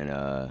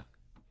 And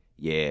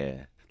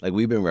yeah, like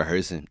we've been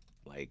rehearsing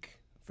like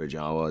for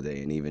John Wall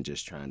Day, and even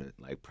just trying to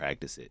like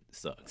practice it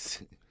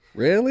sucks.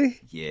 Really?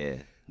 Yeah,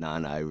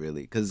 I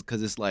really, cause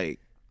it's like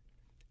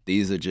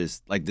these are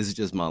just like, this is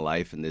just my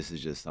life, and this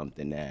is just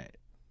something that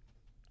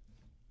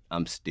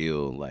I'm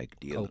still like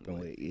dealing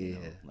with. Yeah. You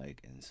know?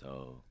 Like, and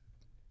so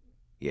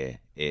yeah,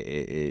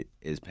 it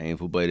is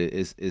painful, but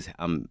it's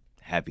I'm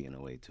happy in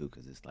a way too,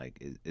 because it's like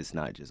it's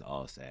not just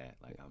all sad.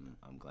 Like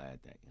I'm glad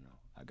that, you know,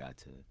 I got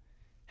to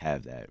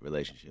have that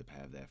relationship,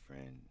 have that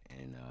friend,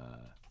 and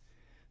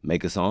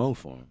make a song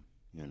for him.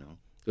 You know,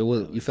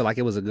 You feel like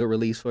it was a good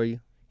release for you?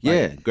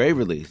 Yeah, great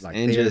release, like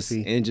and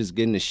therapy. just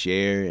getting to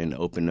share and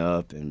open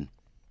up, and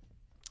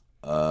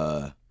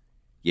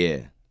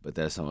yeah. But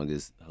that song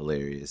is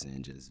hilarious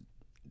and just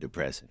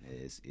depressing.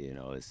 It's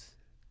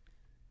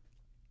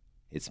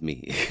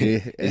me.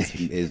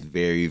 it's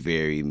very,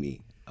 very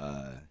me.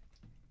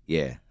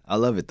 Yeah, I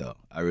love it though.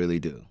 I really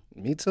do.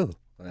 Me too.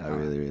 I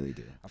really, really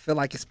do. I feel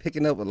like it's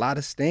picking up a lot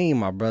of steam,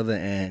 my brother.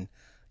 And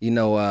you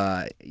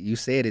know, you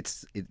said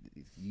you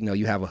know,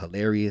 you have a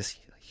hilarious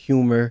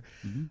humor.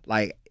 Mm-hmm.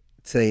 Like,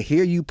 to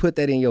hear you put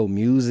that in your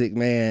music,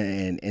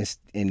 man,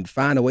 and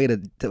find a way to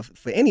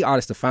for any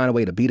artist to find a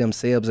way to be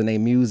themselves in their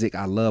music.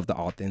 I love the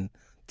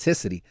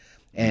authenticity,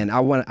 and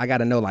I got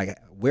to know, like,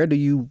 where do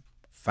you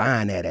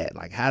find that at?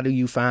 Like, how do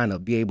you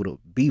be able to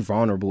be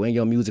vulnerable in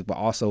your music, but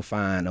also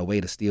find a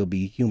way to still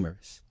be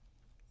humorous?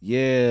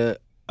 Yeah,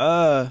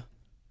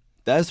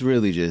 that's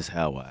really just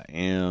how I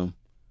am.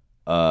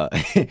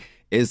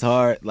 It's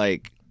hard.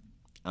 Like,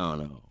 I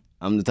don't know.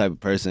 I'm the type of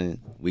person,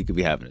 we could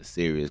be having a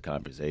serious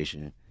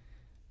conversation,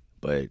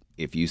 but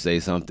if you say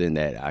something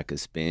that I could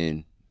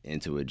spin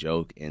into a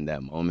joke in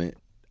that moment,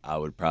 I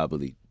would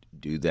probably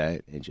do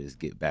that and just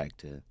get back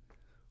to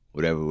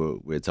whatever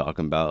we're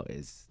talking about.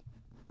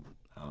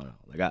 don't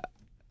know,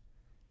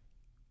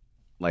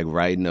 like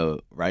writing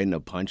a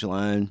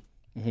punchline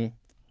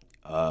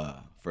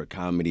for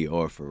comedy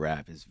or for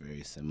rap is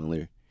very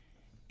similar,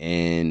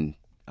 and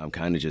I'm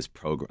kind of just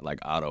like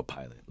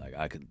autopilot. Like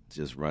I could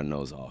just run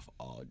those off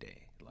all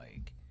day.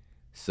 Like,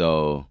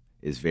 so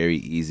it's very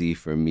easy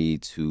for me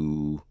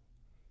to,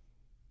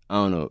 I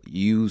don't know,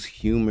 use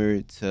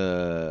humor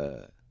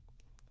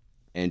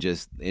and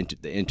just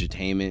the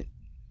entertainment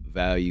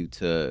value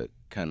to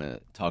kind of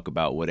talk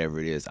about whatever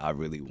it is I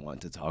really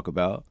want to talk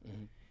about.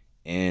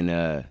 And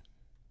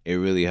it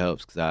really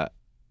helps because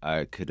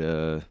I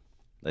could,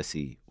 let's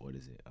see, what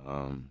is it?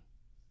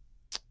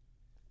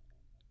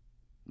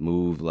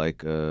 Move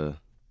like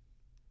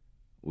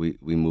we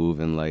move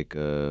in like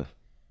oh,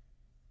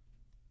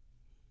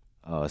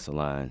 it's a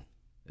line.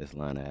 It's a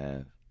line I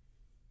have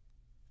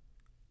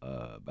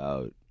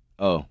about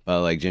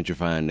like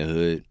gentrifying the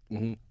hood.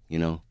 You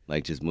know,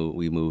 like just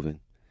we moving.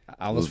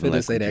 I was finna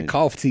like say that gentrified.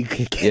 cough tea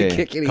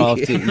kicking Cough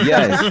in. tea.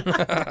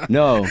 Yes.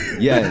 No.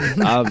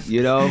 Yes.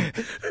 You know,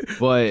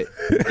 but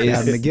Got them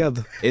it's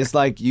together. it's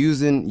like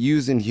using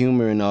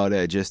humor and all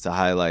that just to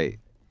highlight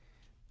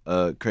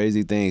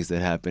crazy things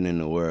that happen in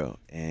the world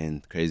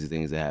and crazy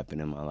things that happen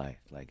in my life.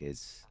 Like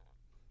it's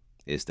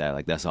that,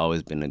 like, that's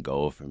always been the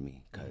goal for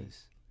me,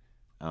 because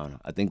I don't know,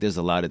 I think there's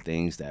a lot of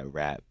things that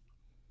rap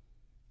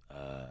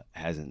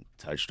hasn't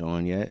touched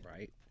on yet,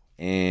 Right.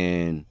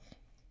 and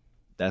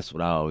that's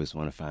what I always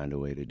want to find a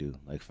way to do,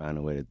 like find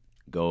a way to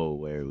go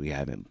where we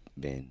haven't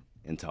been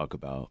and talk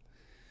about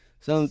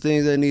some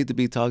things that need to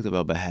be talked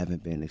about but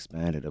haven't been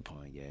expanded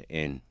upon yet,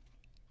 and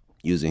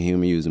using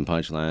humor, using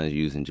punchlines,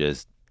 using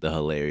just the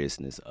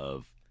hilariousness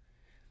of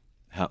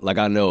how, like,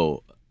 I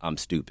know I'm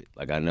stupid,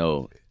 like I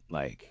know,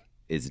 like,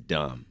 it's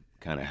dumb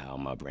kind of how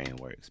my brain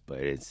works, but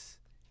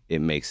it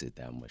makes it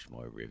that much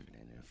more riveting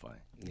and fun.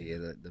 Yeah,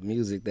 the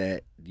music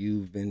that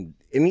you've been,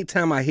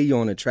 anytime I hear you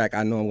on the track,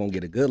 I know I'm gonna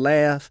get a good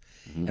laugh,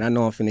 and I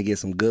know I'm finna get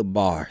some good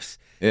bars.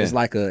 Yeah. It's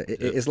like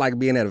it's like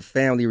being at a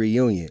family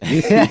reunion.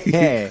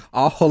 Yeah.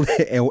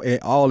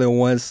 all in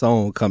one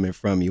song coming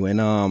from you.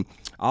 And I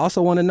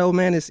also want to know,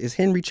 man, is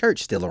Henry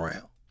Church still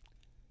around?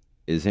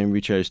 Is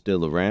Henry Church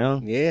still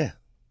around? Yeah.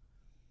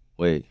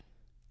 Wait,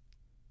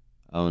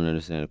 I don't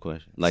understand the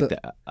question. Like So,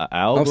 the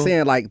album? I'm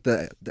saying like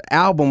the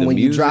album The when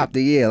music? you dropped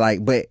it, yeah.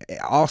 Like, but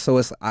also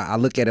it's I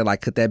look at it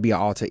like, could that be an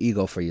alter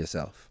ego for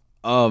yourself?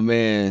 Oh,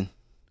 man.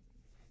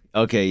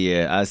 Okay,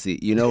 yeah, I see.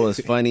 You know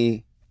what's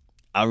funny?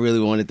 I really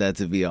wanted that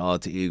to be an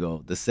alter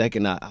ego. The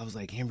second I was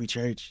like, Henry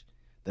Church,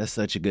 that's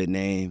such a good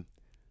name.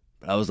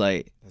 But I was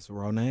like, That's a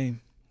raw name.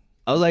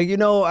 you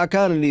know, I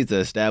kind of need to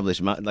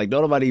establish my, like,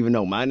 don't nobody even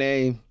know my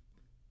name,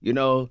 you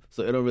know?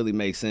 So it don't really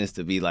make sense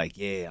to be like,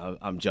 yeah,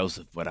 I'm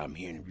Joseph, but I'm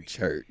Henry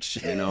Church,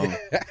 Church. you know?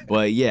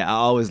 But yeah, I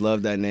always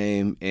loved that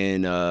name.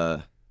 And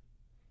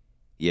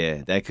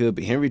yeah, that could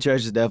be. Henry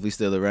Church is definitely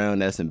still around.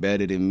 That's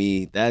embedded in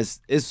me.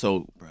 It's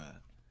so, bruh.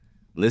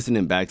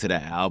 Listening back to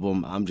that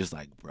album, I'm just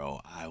like,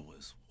 bro, I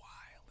was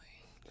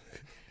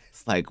wilding.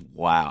 It's like,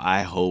 wow,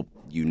 I hope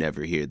you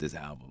never hear this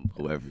album,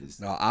 whoever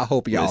is No, I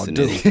hope y'all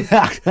listening.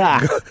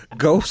 do.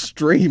 Go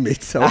stream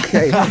it,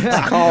 okay?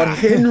 It's called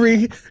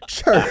Henry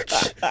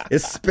Church.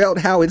 It's spelled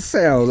how it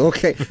sounds,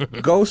 okay?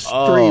 Go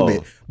stream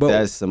it. But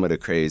That's some of the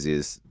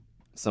craziest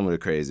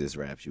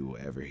raps you will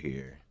ever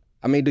hear.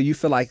 I mean, do you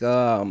feel like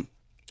I'm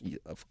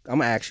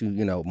gonna ask you,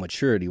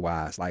 maturity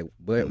wise, like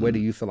where do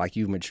you feel like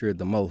you've matured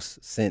the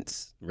most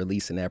since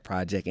releasing that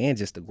project and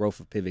just the growth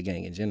of Pivot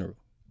Gang in general?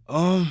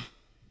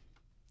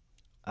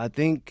 I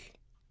think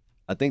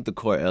the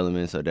core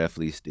elements are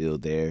definitely still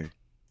there,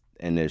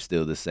 and they're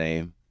still the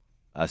same.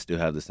 I still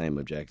have the same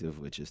objective,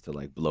 which is to,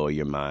 like, blow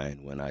your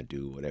mind when I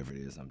do whatever it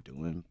is I'm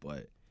doing.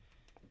 But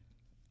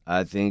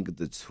I think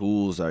the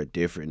tools are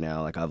different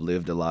now. Like, I've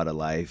lived a lot of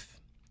life,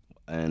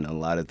 and a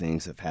lot of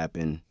things have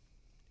happened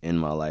in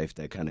my life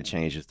that kind of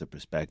changes the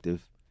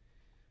perspective.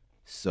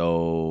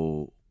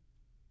 So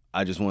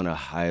I just want to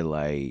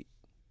highlight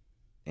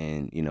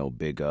and,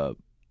 big up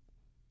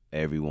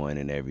everyone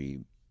and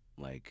every,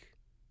 like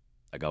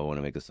I want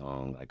to make a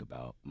song, like,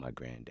 about my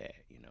granddad,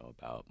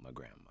 about my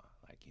grandma,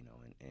 like,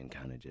 and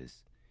kind of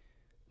just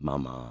my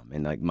mom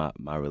and, like,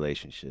 my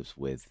relationships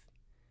with,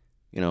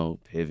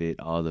 Pivot,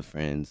 all the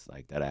friends,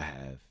 like, that I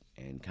have,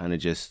 and kind of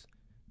just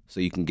so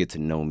you can get to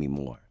know me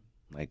more,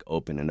 like,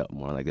 opening up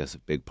more. Like, that's a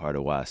big part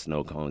of why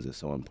Snow Cones is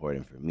so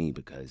important for me,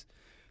 because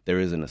there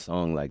isn't a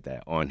song like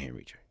that on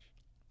Henry Church,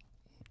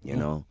 you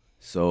know?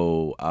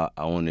 So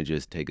I want to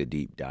just take a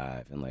deep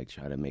dive and, like,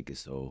 try to make it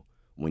so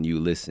when you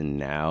listen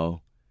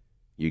now,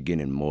 you're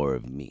getting more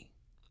of me,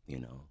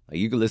 Like,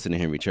 you can listen to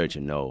Henry Church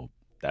and know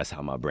that's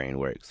how my brain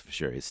works, for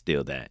sure. It's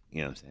still that,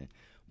 you know what I'm saying?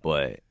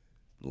 But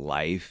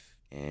life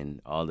and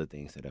all the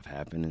things that have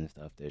happened and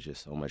stuff, there's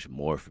just so much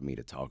more for me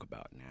to talk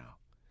about now.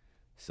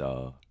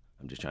 So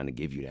I'm just trying to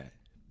give you that.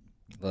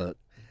 Look,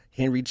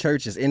 Henry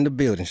Church is in the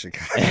building,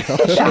 Chicago.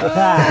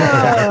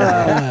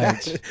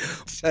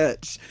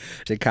 Church.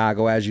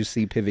 Chicago, as you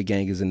see, Pivot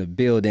Gang is in the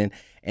building.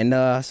 And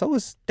so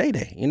is Day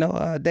Day.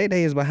 Day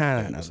Day is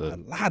behind a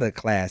lot of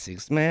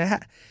classics,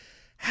 man.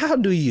 how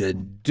do you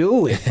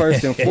do it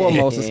first and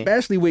foremost,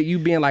 especially with you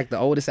being like the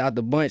oldest out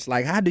the bunch?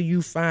 Like, how do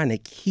you find the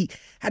key?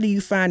 How do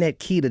you find that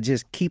key to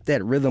just keep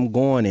that rhythm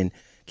going and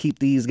keep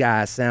these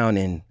guys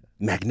sounding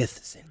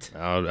magnificent?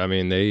 I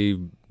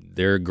mean,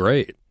 they're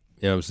great.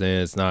 You know what I'm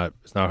saying? It's not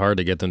hard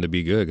to get them to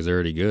be good because they're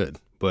already good.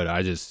 But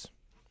I just,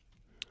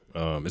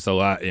 it's a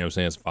lot. You know what I'm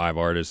saying? It's 5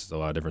 artists. It's a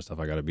lot of different stuff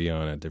I got to be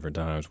on at different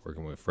times.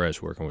 Working with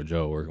Fresh, working with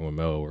Joe, working with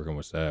Mel, working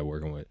with Sab,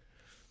 working with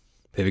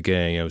Pivot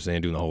Gang. You know what I'm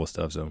saying? Doing the whole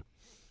stuff. So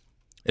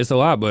it's a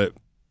lot, but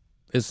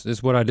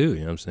it's what I do. You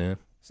know what I'm saying?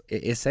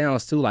 It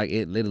sounds too like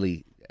it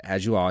literally,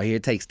 as you all hear,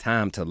 it takes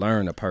time to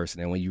learn a person,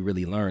 and when you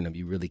really learn them,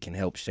 you really can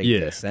help shape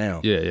their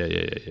sound.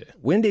 Yeah.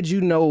 When did you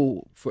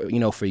know, for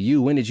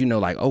you, when did you know,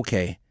 like,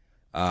 okay,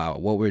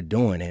 what we're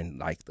doing and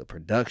like the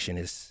production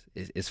is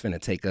finna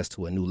take us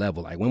to a new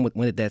level? Like, when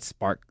did that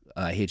spark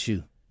hit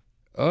you?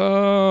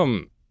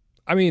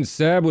 I mean,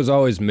 Sab was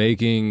always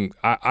making.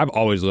 I've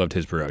always loved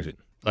his production.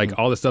 Like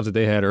all the stuff that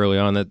they had early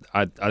on. That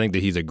I think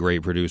that he's a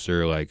great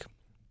producer. Like,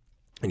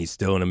 and he's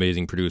still an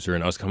amazing producer.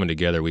 And us coming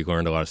together, we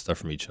learned a lot of stuff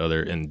from each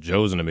other. And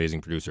Joe's an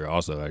amazing producer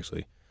also,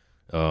 actually.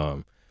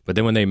 But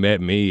then when they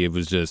met me, it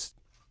was just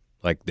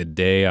like the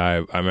day I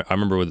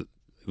remember it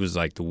was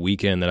like the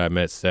weekend that I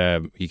met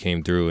Sab. He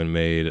came through and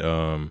made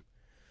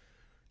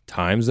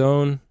Time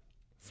Zone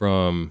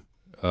from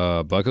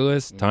Bucket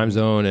List, Time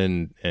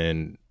Zone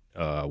and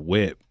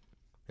Whip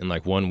in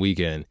like one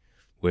weekend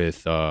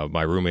with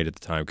my roommate at the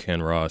time,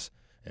 Ken Ross.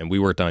 And we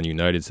worked on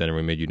United Center.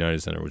 We made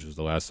United Center, which was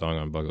the last song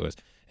on Bucket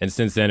List. And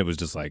since then, it was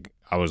just like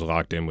I was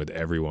locked in with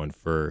everyone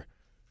for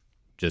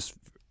just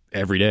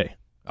every day.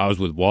 I was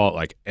with Walt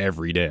like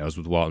every day. I was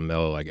with Walt and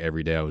Mello like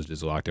every day. I was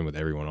just locked in with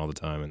everyone all the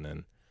time. And then, you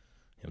know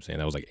what I'm saying,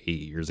 that was like 8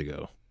 years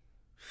ago.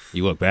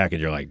 You look back and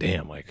you're like,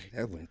 damn, like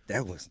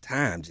that was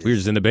time. We were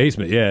just in the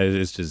basement. Yeah,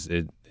 it's just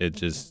it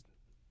just,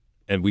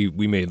 and we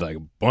made like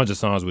a bunch of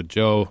songs with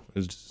Joe. It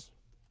was just,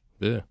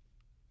 yeah.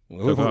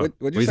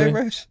 What'd you say,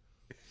 Fresh?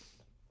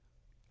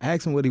 I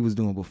asked him what he was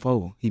doing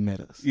before he met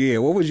us. Yeah,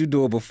 what was you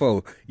doing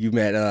before you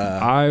met?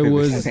 I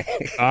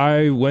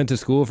went to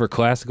school for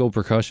classical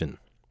percussion.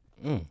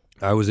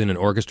 I was in an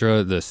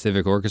orchestra, the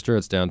Civic Orchestra.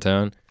 It's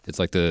downtown. It's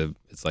like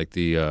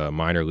the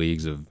minor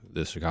leagues of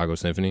the Chicago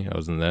Symphony. I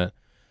was in that.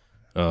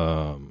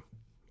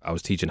 I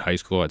was teaching high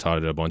school. I taught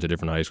at a bunch of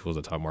different high schools.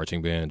 I taught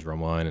marching band,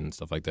 drumline, and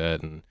stuff like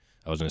that. And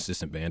I was an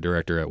assistant band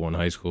director at one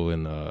high school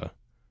in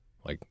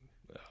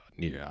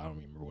near, I don't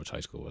remember which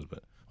high school it was,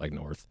 but like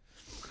north.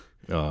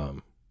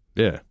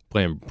 Yeah,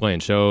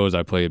 playing shows.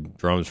 I played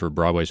drums for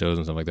Broadway shows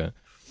and stuff like that.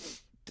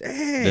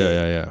 Dang.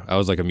 Yeah. I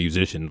was like a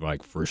musician,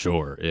 like for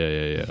sure.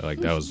 Yeah. Like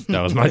that was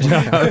my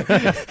job.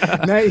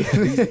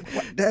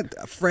 That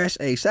Fresh.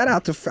 Hey, shout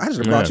out to I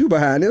just brought you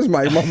behind this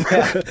mic, my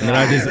brother. And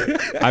I just, you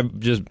know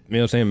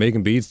what I'm saying,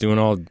 making beats, doing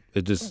all.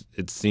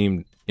 It seemed,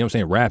 you know what I'm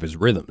saying, rap is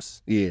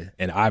rhythms. Yeah.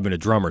 And I've been a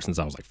drummer since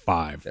I was like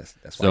 5.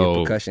 That's why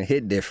your percussion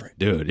hit different,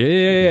 dude.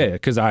 Yeah.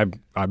 Because I've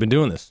been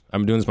doing this.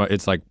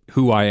 It's like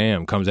who I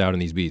am comes out in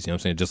these beats. You know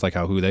what I'm saying? Just like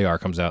how who they are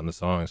comes out in the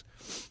songs.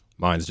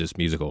 Mine's just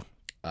musical.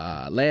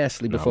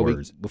 Lastly, before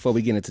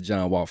we get into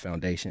John Walt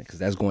Foundation, because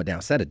that's going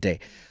down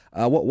Saturday,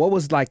 what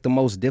was like the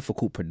most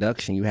difficult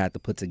production you had to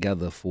put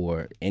together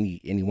for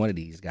any one of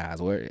these guys,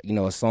 or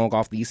a song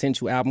off the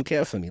Essential album,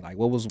 Care for Me? Like,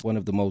 what was one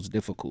of the most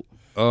difficult?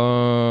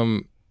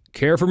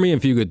 Care for Me and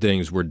Few Good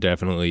Things were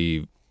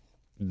definitely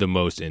the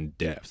most in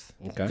depth,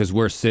 because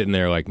we're sitting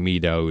there like me,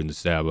 Daoud, and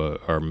Saba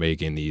are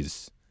making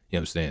these. You know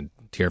what I'm saying?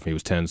 Care for Me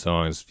was 10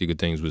 songs. Few Good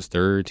Things was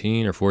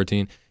 13 or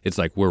 14. It's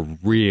like we're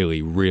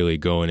really, really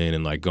going in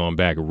and like going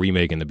back,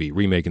 remaking the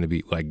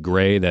beat. Like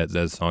Gray,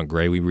 that song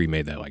Gray, we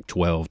remade that like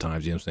 12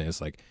 times. You know what I'm saying?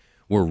 It's like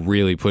we're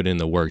really putting in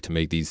the work to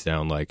make these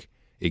sound like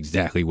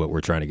exactly what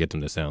we're trying to get them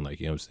to sound like.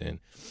 You know what I'm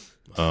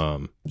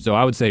saying? So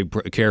I would say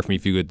Care for Me,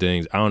 Few Good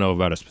Things. I don't know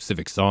about a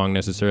specific song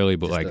necessarily,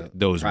 but just like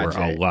those were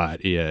a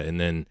lot. Yeah. And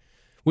then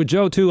with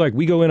Joe too, like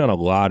we go in on a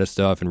lot of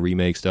stuff and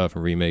remake stuff,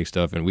 and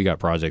we got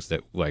projects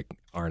that like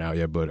aren't out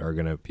yet, but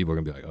people are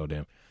gonna be like, oh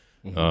damn.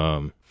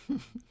 Mm-hmm.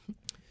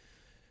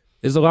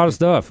 There's a lot of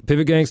stuff.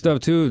 Pivot Gang stuff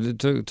too. It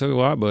took a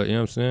lot, but you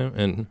know what I'm saying?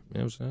 And you know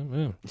what I'm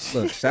saying?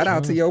 Yeah. Look, shout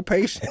out to your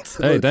patience.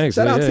 Hey, thanks.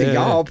 Shout out to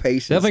y'all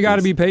patience. Definitely got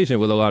to be patient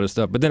with a lot of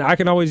stuff. But then I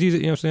can always use it,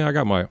 you know what I'm saying? I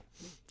got my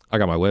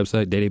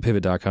website,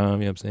 daydaypivot.com, you know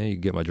what I'm saying? You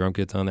can get my drum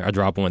kits on there. I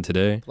drop one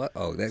today.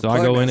 So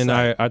I go in and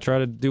I try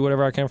to do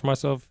whatever I can for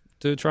myself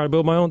to try to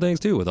build my own things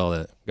too with all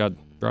that. Got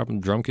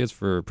dropping drum kits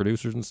for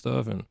producers and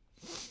stuff. And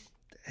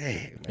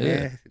hey, man.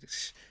 Yeah.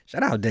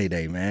 Shout out Day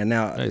Day, man.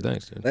 Now, hey,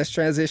 thanks, dude. Let's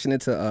transition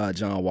into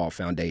John Walt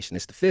Foundation.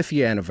 It's the 5th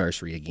year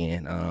anniversary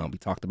again. We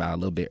talked about it a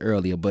little bit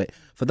earlier, but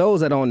for those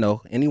that don't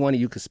know, any one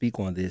of you could speak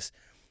on this.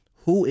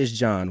 Who is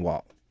John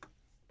Walt?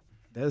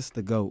 That's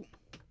the GOAT.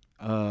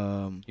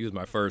 He was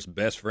my first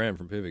best friend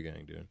from Pivot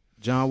Gang, dude.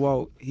 John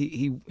Walt,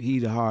 he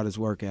the hardest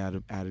worker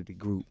out of the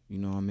group. You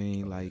know what I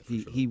mean? Like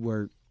he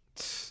worked.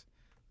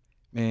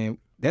 Man,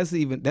 that's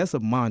a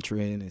mantra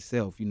in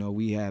itself. You know,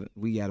 we had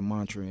a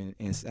mantra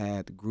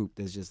inside the group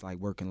that's just like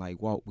working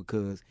like Walt,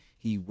 because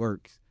he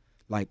works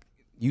like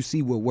you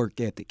see what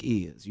work ethic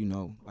is, you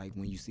know, like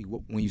when you see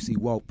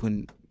Walt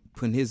putting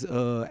his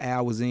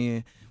hours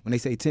in. When they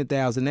say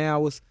 10,000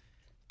 hours,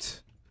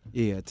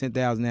 yeah,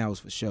 10,000 hours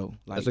for sure.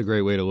 Like, That's a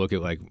great way to look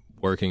at like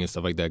working and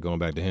stuff like that. Going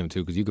back to him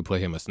too, because you could play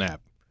him a snap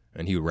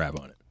and he would rap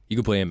on it. You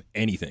could play him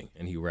anything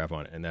and he would rap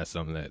on it, and that's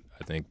something that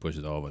I think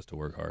pushes all of us to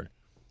work hard.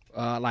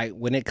 Like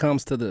when it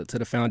comes to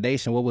the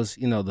foundation, what was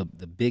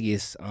the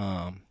biggest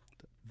the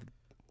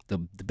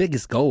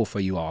biggest goal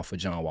for you all for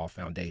John Wall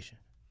Foundation?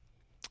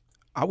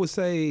 I would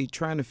say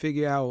trying to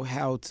figure out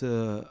how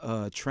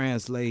to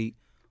translate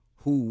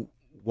who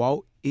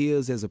Walt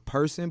is as a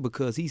person,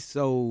 because he's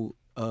so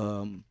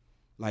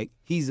like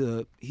he's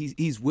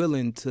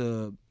willing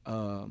to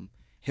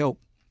help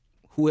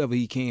whoever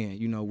he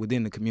can,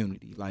 within the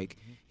community. Like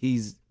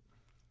he's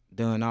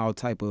done all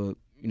type of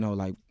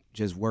like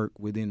just work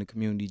within the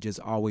community, just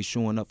always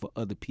showing up for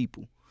other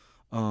people.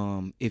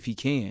 If he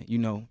can,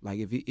 like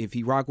if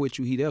he rock with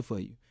you, he there for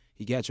you.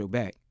 He got your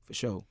back for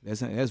sure.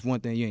 That's one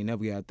thing you ain't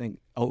never gotta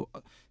think.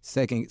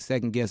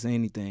 Second guess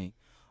anything.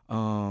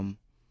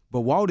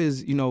 But Walt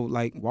is,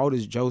 Walt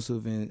is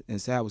Joseph and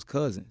Sal's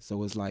cousin.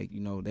 So it's like,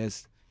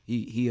 that's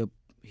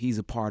he's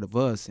a part of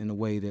us in a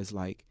way that's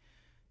like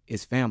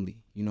it's family,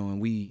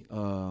 and we.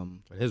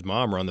 His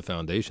mom run the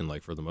foundation,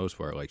 like for the most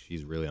part, like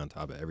she's really on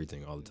top of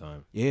everything all the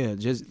time. Yeah,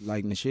 just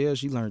like Nichelle,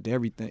 she learned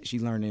everything. She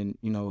learning,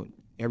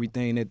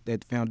 everything that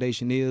the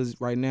foundation is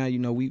right now.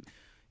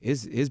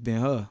 It's been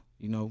her.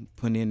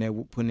 Putting in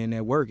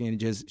that work. And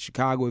just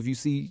Chicago, if you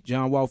see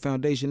John Wall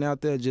Foundation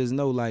out there, just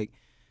know, like,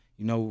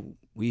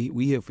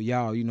 we here for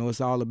y'all.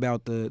 It's all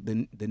about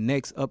the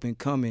next up and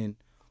coming,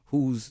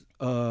 who's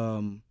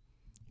the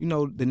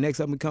next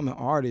up and coming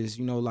artists.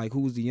 Like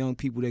who's the young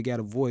people that got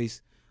a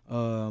voice.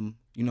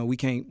 We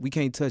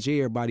can't touch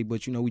everybody,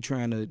 but we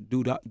trying to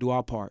do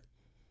our part.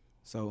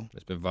 So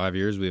it's been 5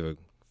 years. We have a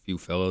few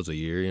fellows a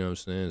year. You know what I'm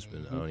saying? It's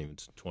been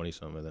 20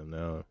 some of them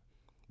now.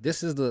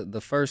 This is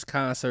the first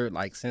concert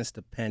like since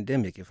the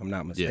pandemic, if I'm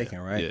not mistaken,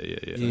 right?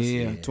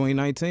 Yeah.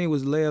 2019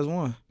 was the last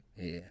one.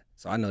 Yeah.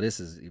 So I know this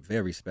is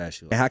very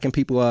special. How can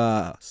people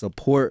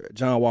support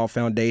John Wall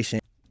Foundation?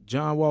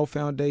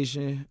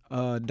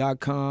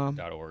 JohnWallFoundation.com.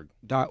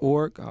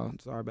 .org. Oh,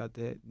 sorry about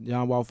that.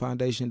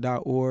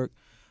 JohnWallFoundation.org.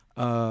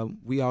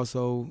 We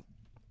also,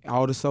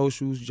 all the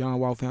socials, John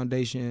Wall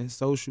Foundation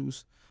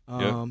socials.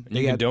 You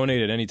can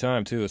donate at any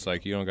time too. It's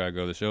like you don't gotta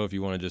go to the show if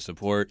you want to just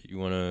support. You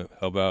want to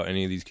help out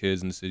any of these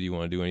kids in the city. You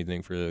want to do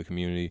anything for the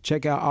community.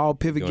 Check out all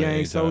Pivot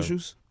Gang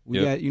socials. We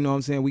got, what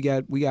I'm saying. We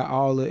got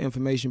all the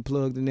information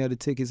plugged in there. The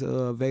tickets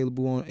are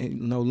available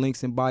on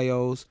links in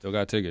bios. Still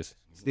got tickets.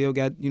 Still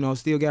got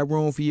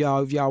room for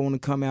y'all if y'all want to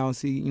come out and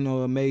see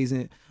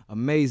amazing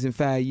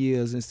 5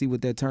 years and see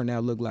what that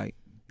turnout look like.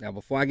 Now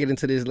before I get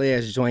into this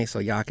last joint, so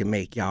y'all can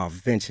make y'all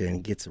venture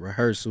and get to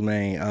rehearsal,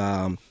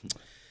 man.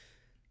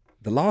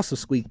 The loss of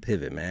Squeak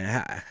Pivot,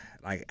 man.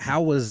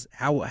 How has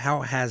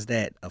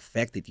that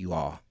affected you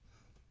all?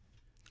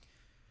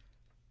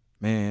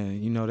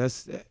 Man,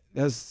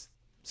 that's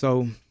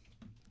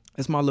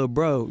my little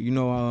bro.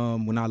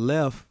 When I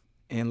left,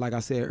 and like I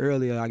said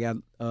earlier, I got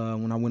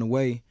when I went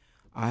away,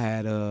 I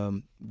had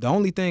the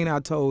only thing I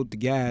told the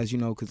guys,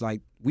 because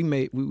like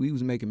we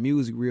was making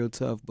music real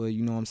tough, but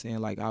you know what I'm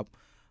saying, like I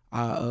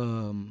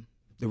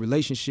the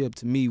relationship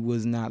to me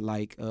was not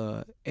like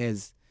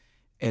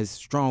as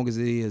strong as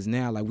it is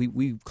now. Like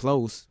we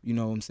close, you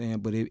know what I'm saying,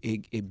 but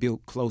it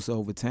built closer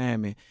over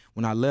time. And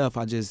when I left,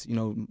 I just,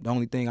 the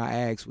only thing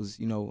I asked was,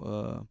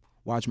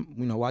 watch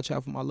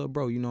out for my little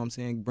bro, you know what I'm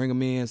saying? Bring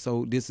him in,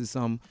 so this is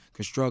something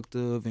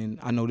constructive, and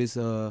I know this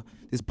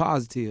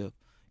positive.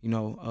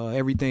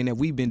 Everything that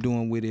we've been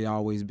doing with it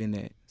always been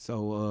that.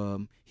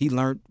 So he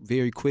learned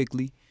very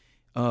quickly.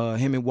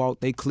 Him and Walt,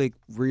 they clicked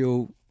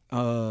real,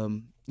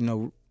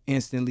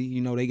 instantly.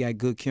 They got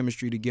good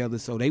chemistry together,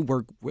 so they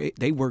work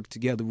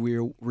together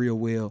real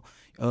well.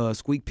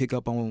 Squeak pick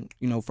up on,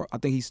 I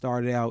think he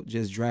started out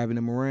just driving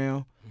them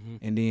around,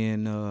 and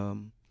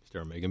then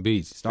started making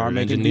beats, started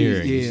making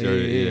engineering. Beats.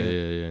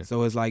 Yeah.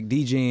 So it's like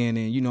DJing,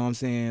 and you know what I'm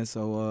saying.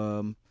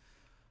 So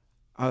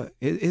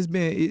it's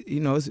been,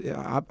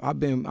 I've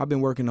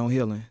been working on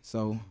healing.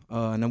 So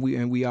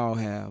and we all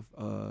have,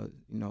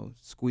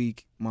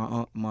 Squeak,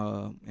 my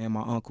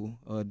uncle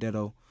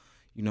Dedo,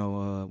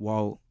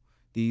 Walt.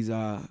 These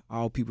are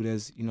all people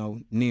that's,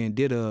 near and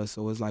dear to us.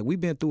 So it's like we've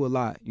been through a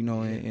lot,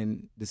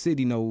 and the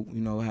city know,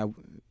 how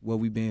what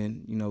we've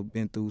been,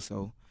 been through.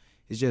 So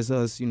it's just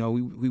us, we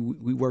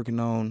working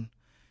on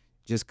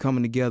just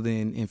coming together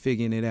and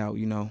figuring it out,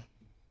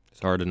 It's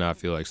hard to not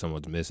feel like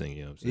someone's missing,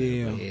 you know what I'm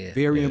saying? Yeah.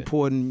 Very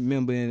important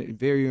member and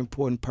very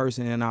important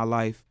person in our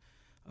life.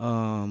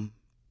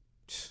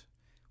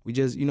 We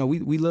just,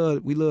 we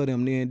love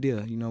them near and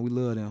dear, we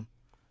love them.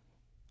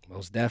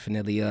 Most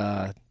definitely.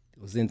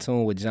 Was in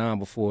tune with John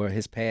before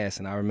his pass,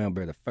 and I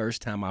remember the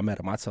first time I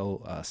met him, I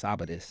told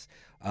Saba this.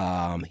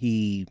 I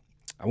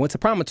went to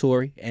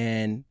Promontory,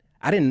 and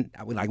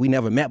we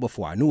never met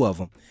before. I knew of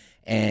him,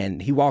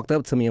 and he walked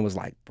up to me and was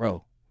like,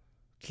 "Bro,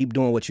 keep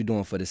doing what you're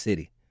doing for the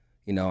city."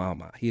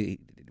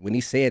 when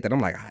he said that, I'm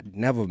like, I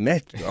never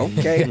met you.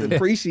 Okay,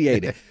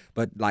 appreciate it.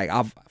 But like,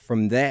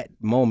 from that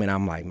moment,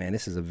 I'm like, man,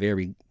 this is a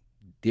very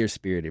dear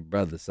spirited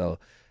brother. So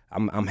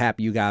I'm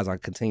happy you guys are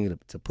continuing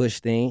to push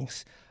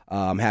things.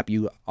 I'm happy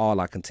you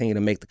all are continuing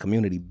to make the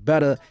community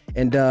better.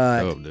 And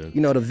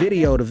you know, the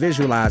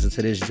visualizer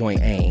to this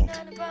joint, Aim.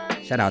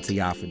 Shout out to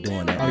y'all for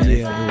doing that. Oh, man.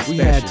 yeah, we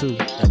had to.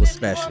 That was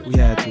special. We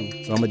had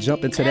to. So I'm gonna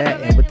jump into that.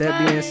 And with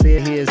that being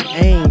said, here's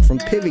Aim from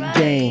Pivot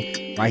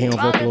Gang right here on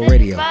Vocalo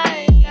Radio.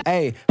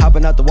 Hey,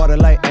 hopping out the water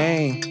like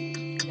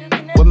Aim.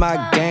 With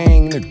my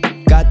gang,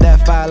 nigga, got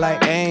that fire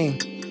like Aim.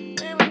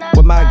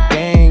 With my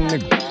gang,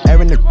 nigga,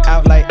 airing it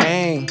out like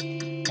Aim.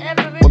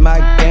 With my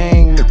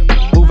gang,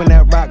 nigga, moving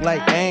that rock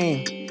like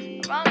Aim.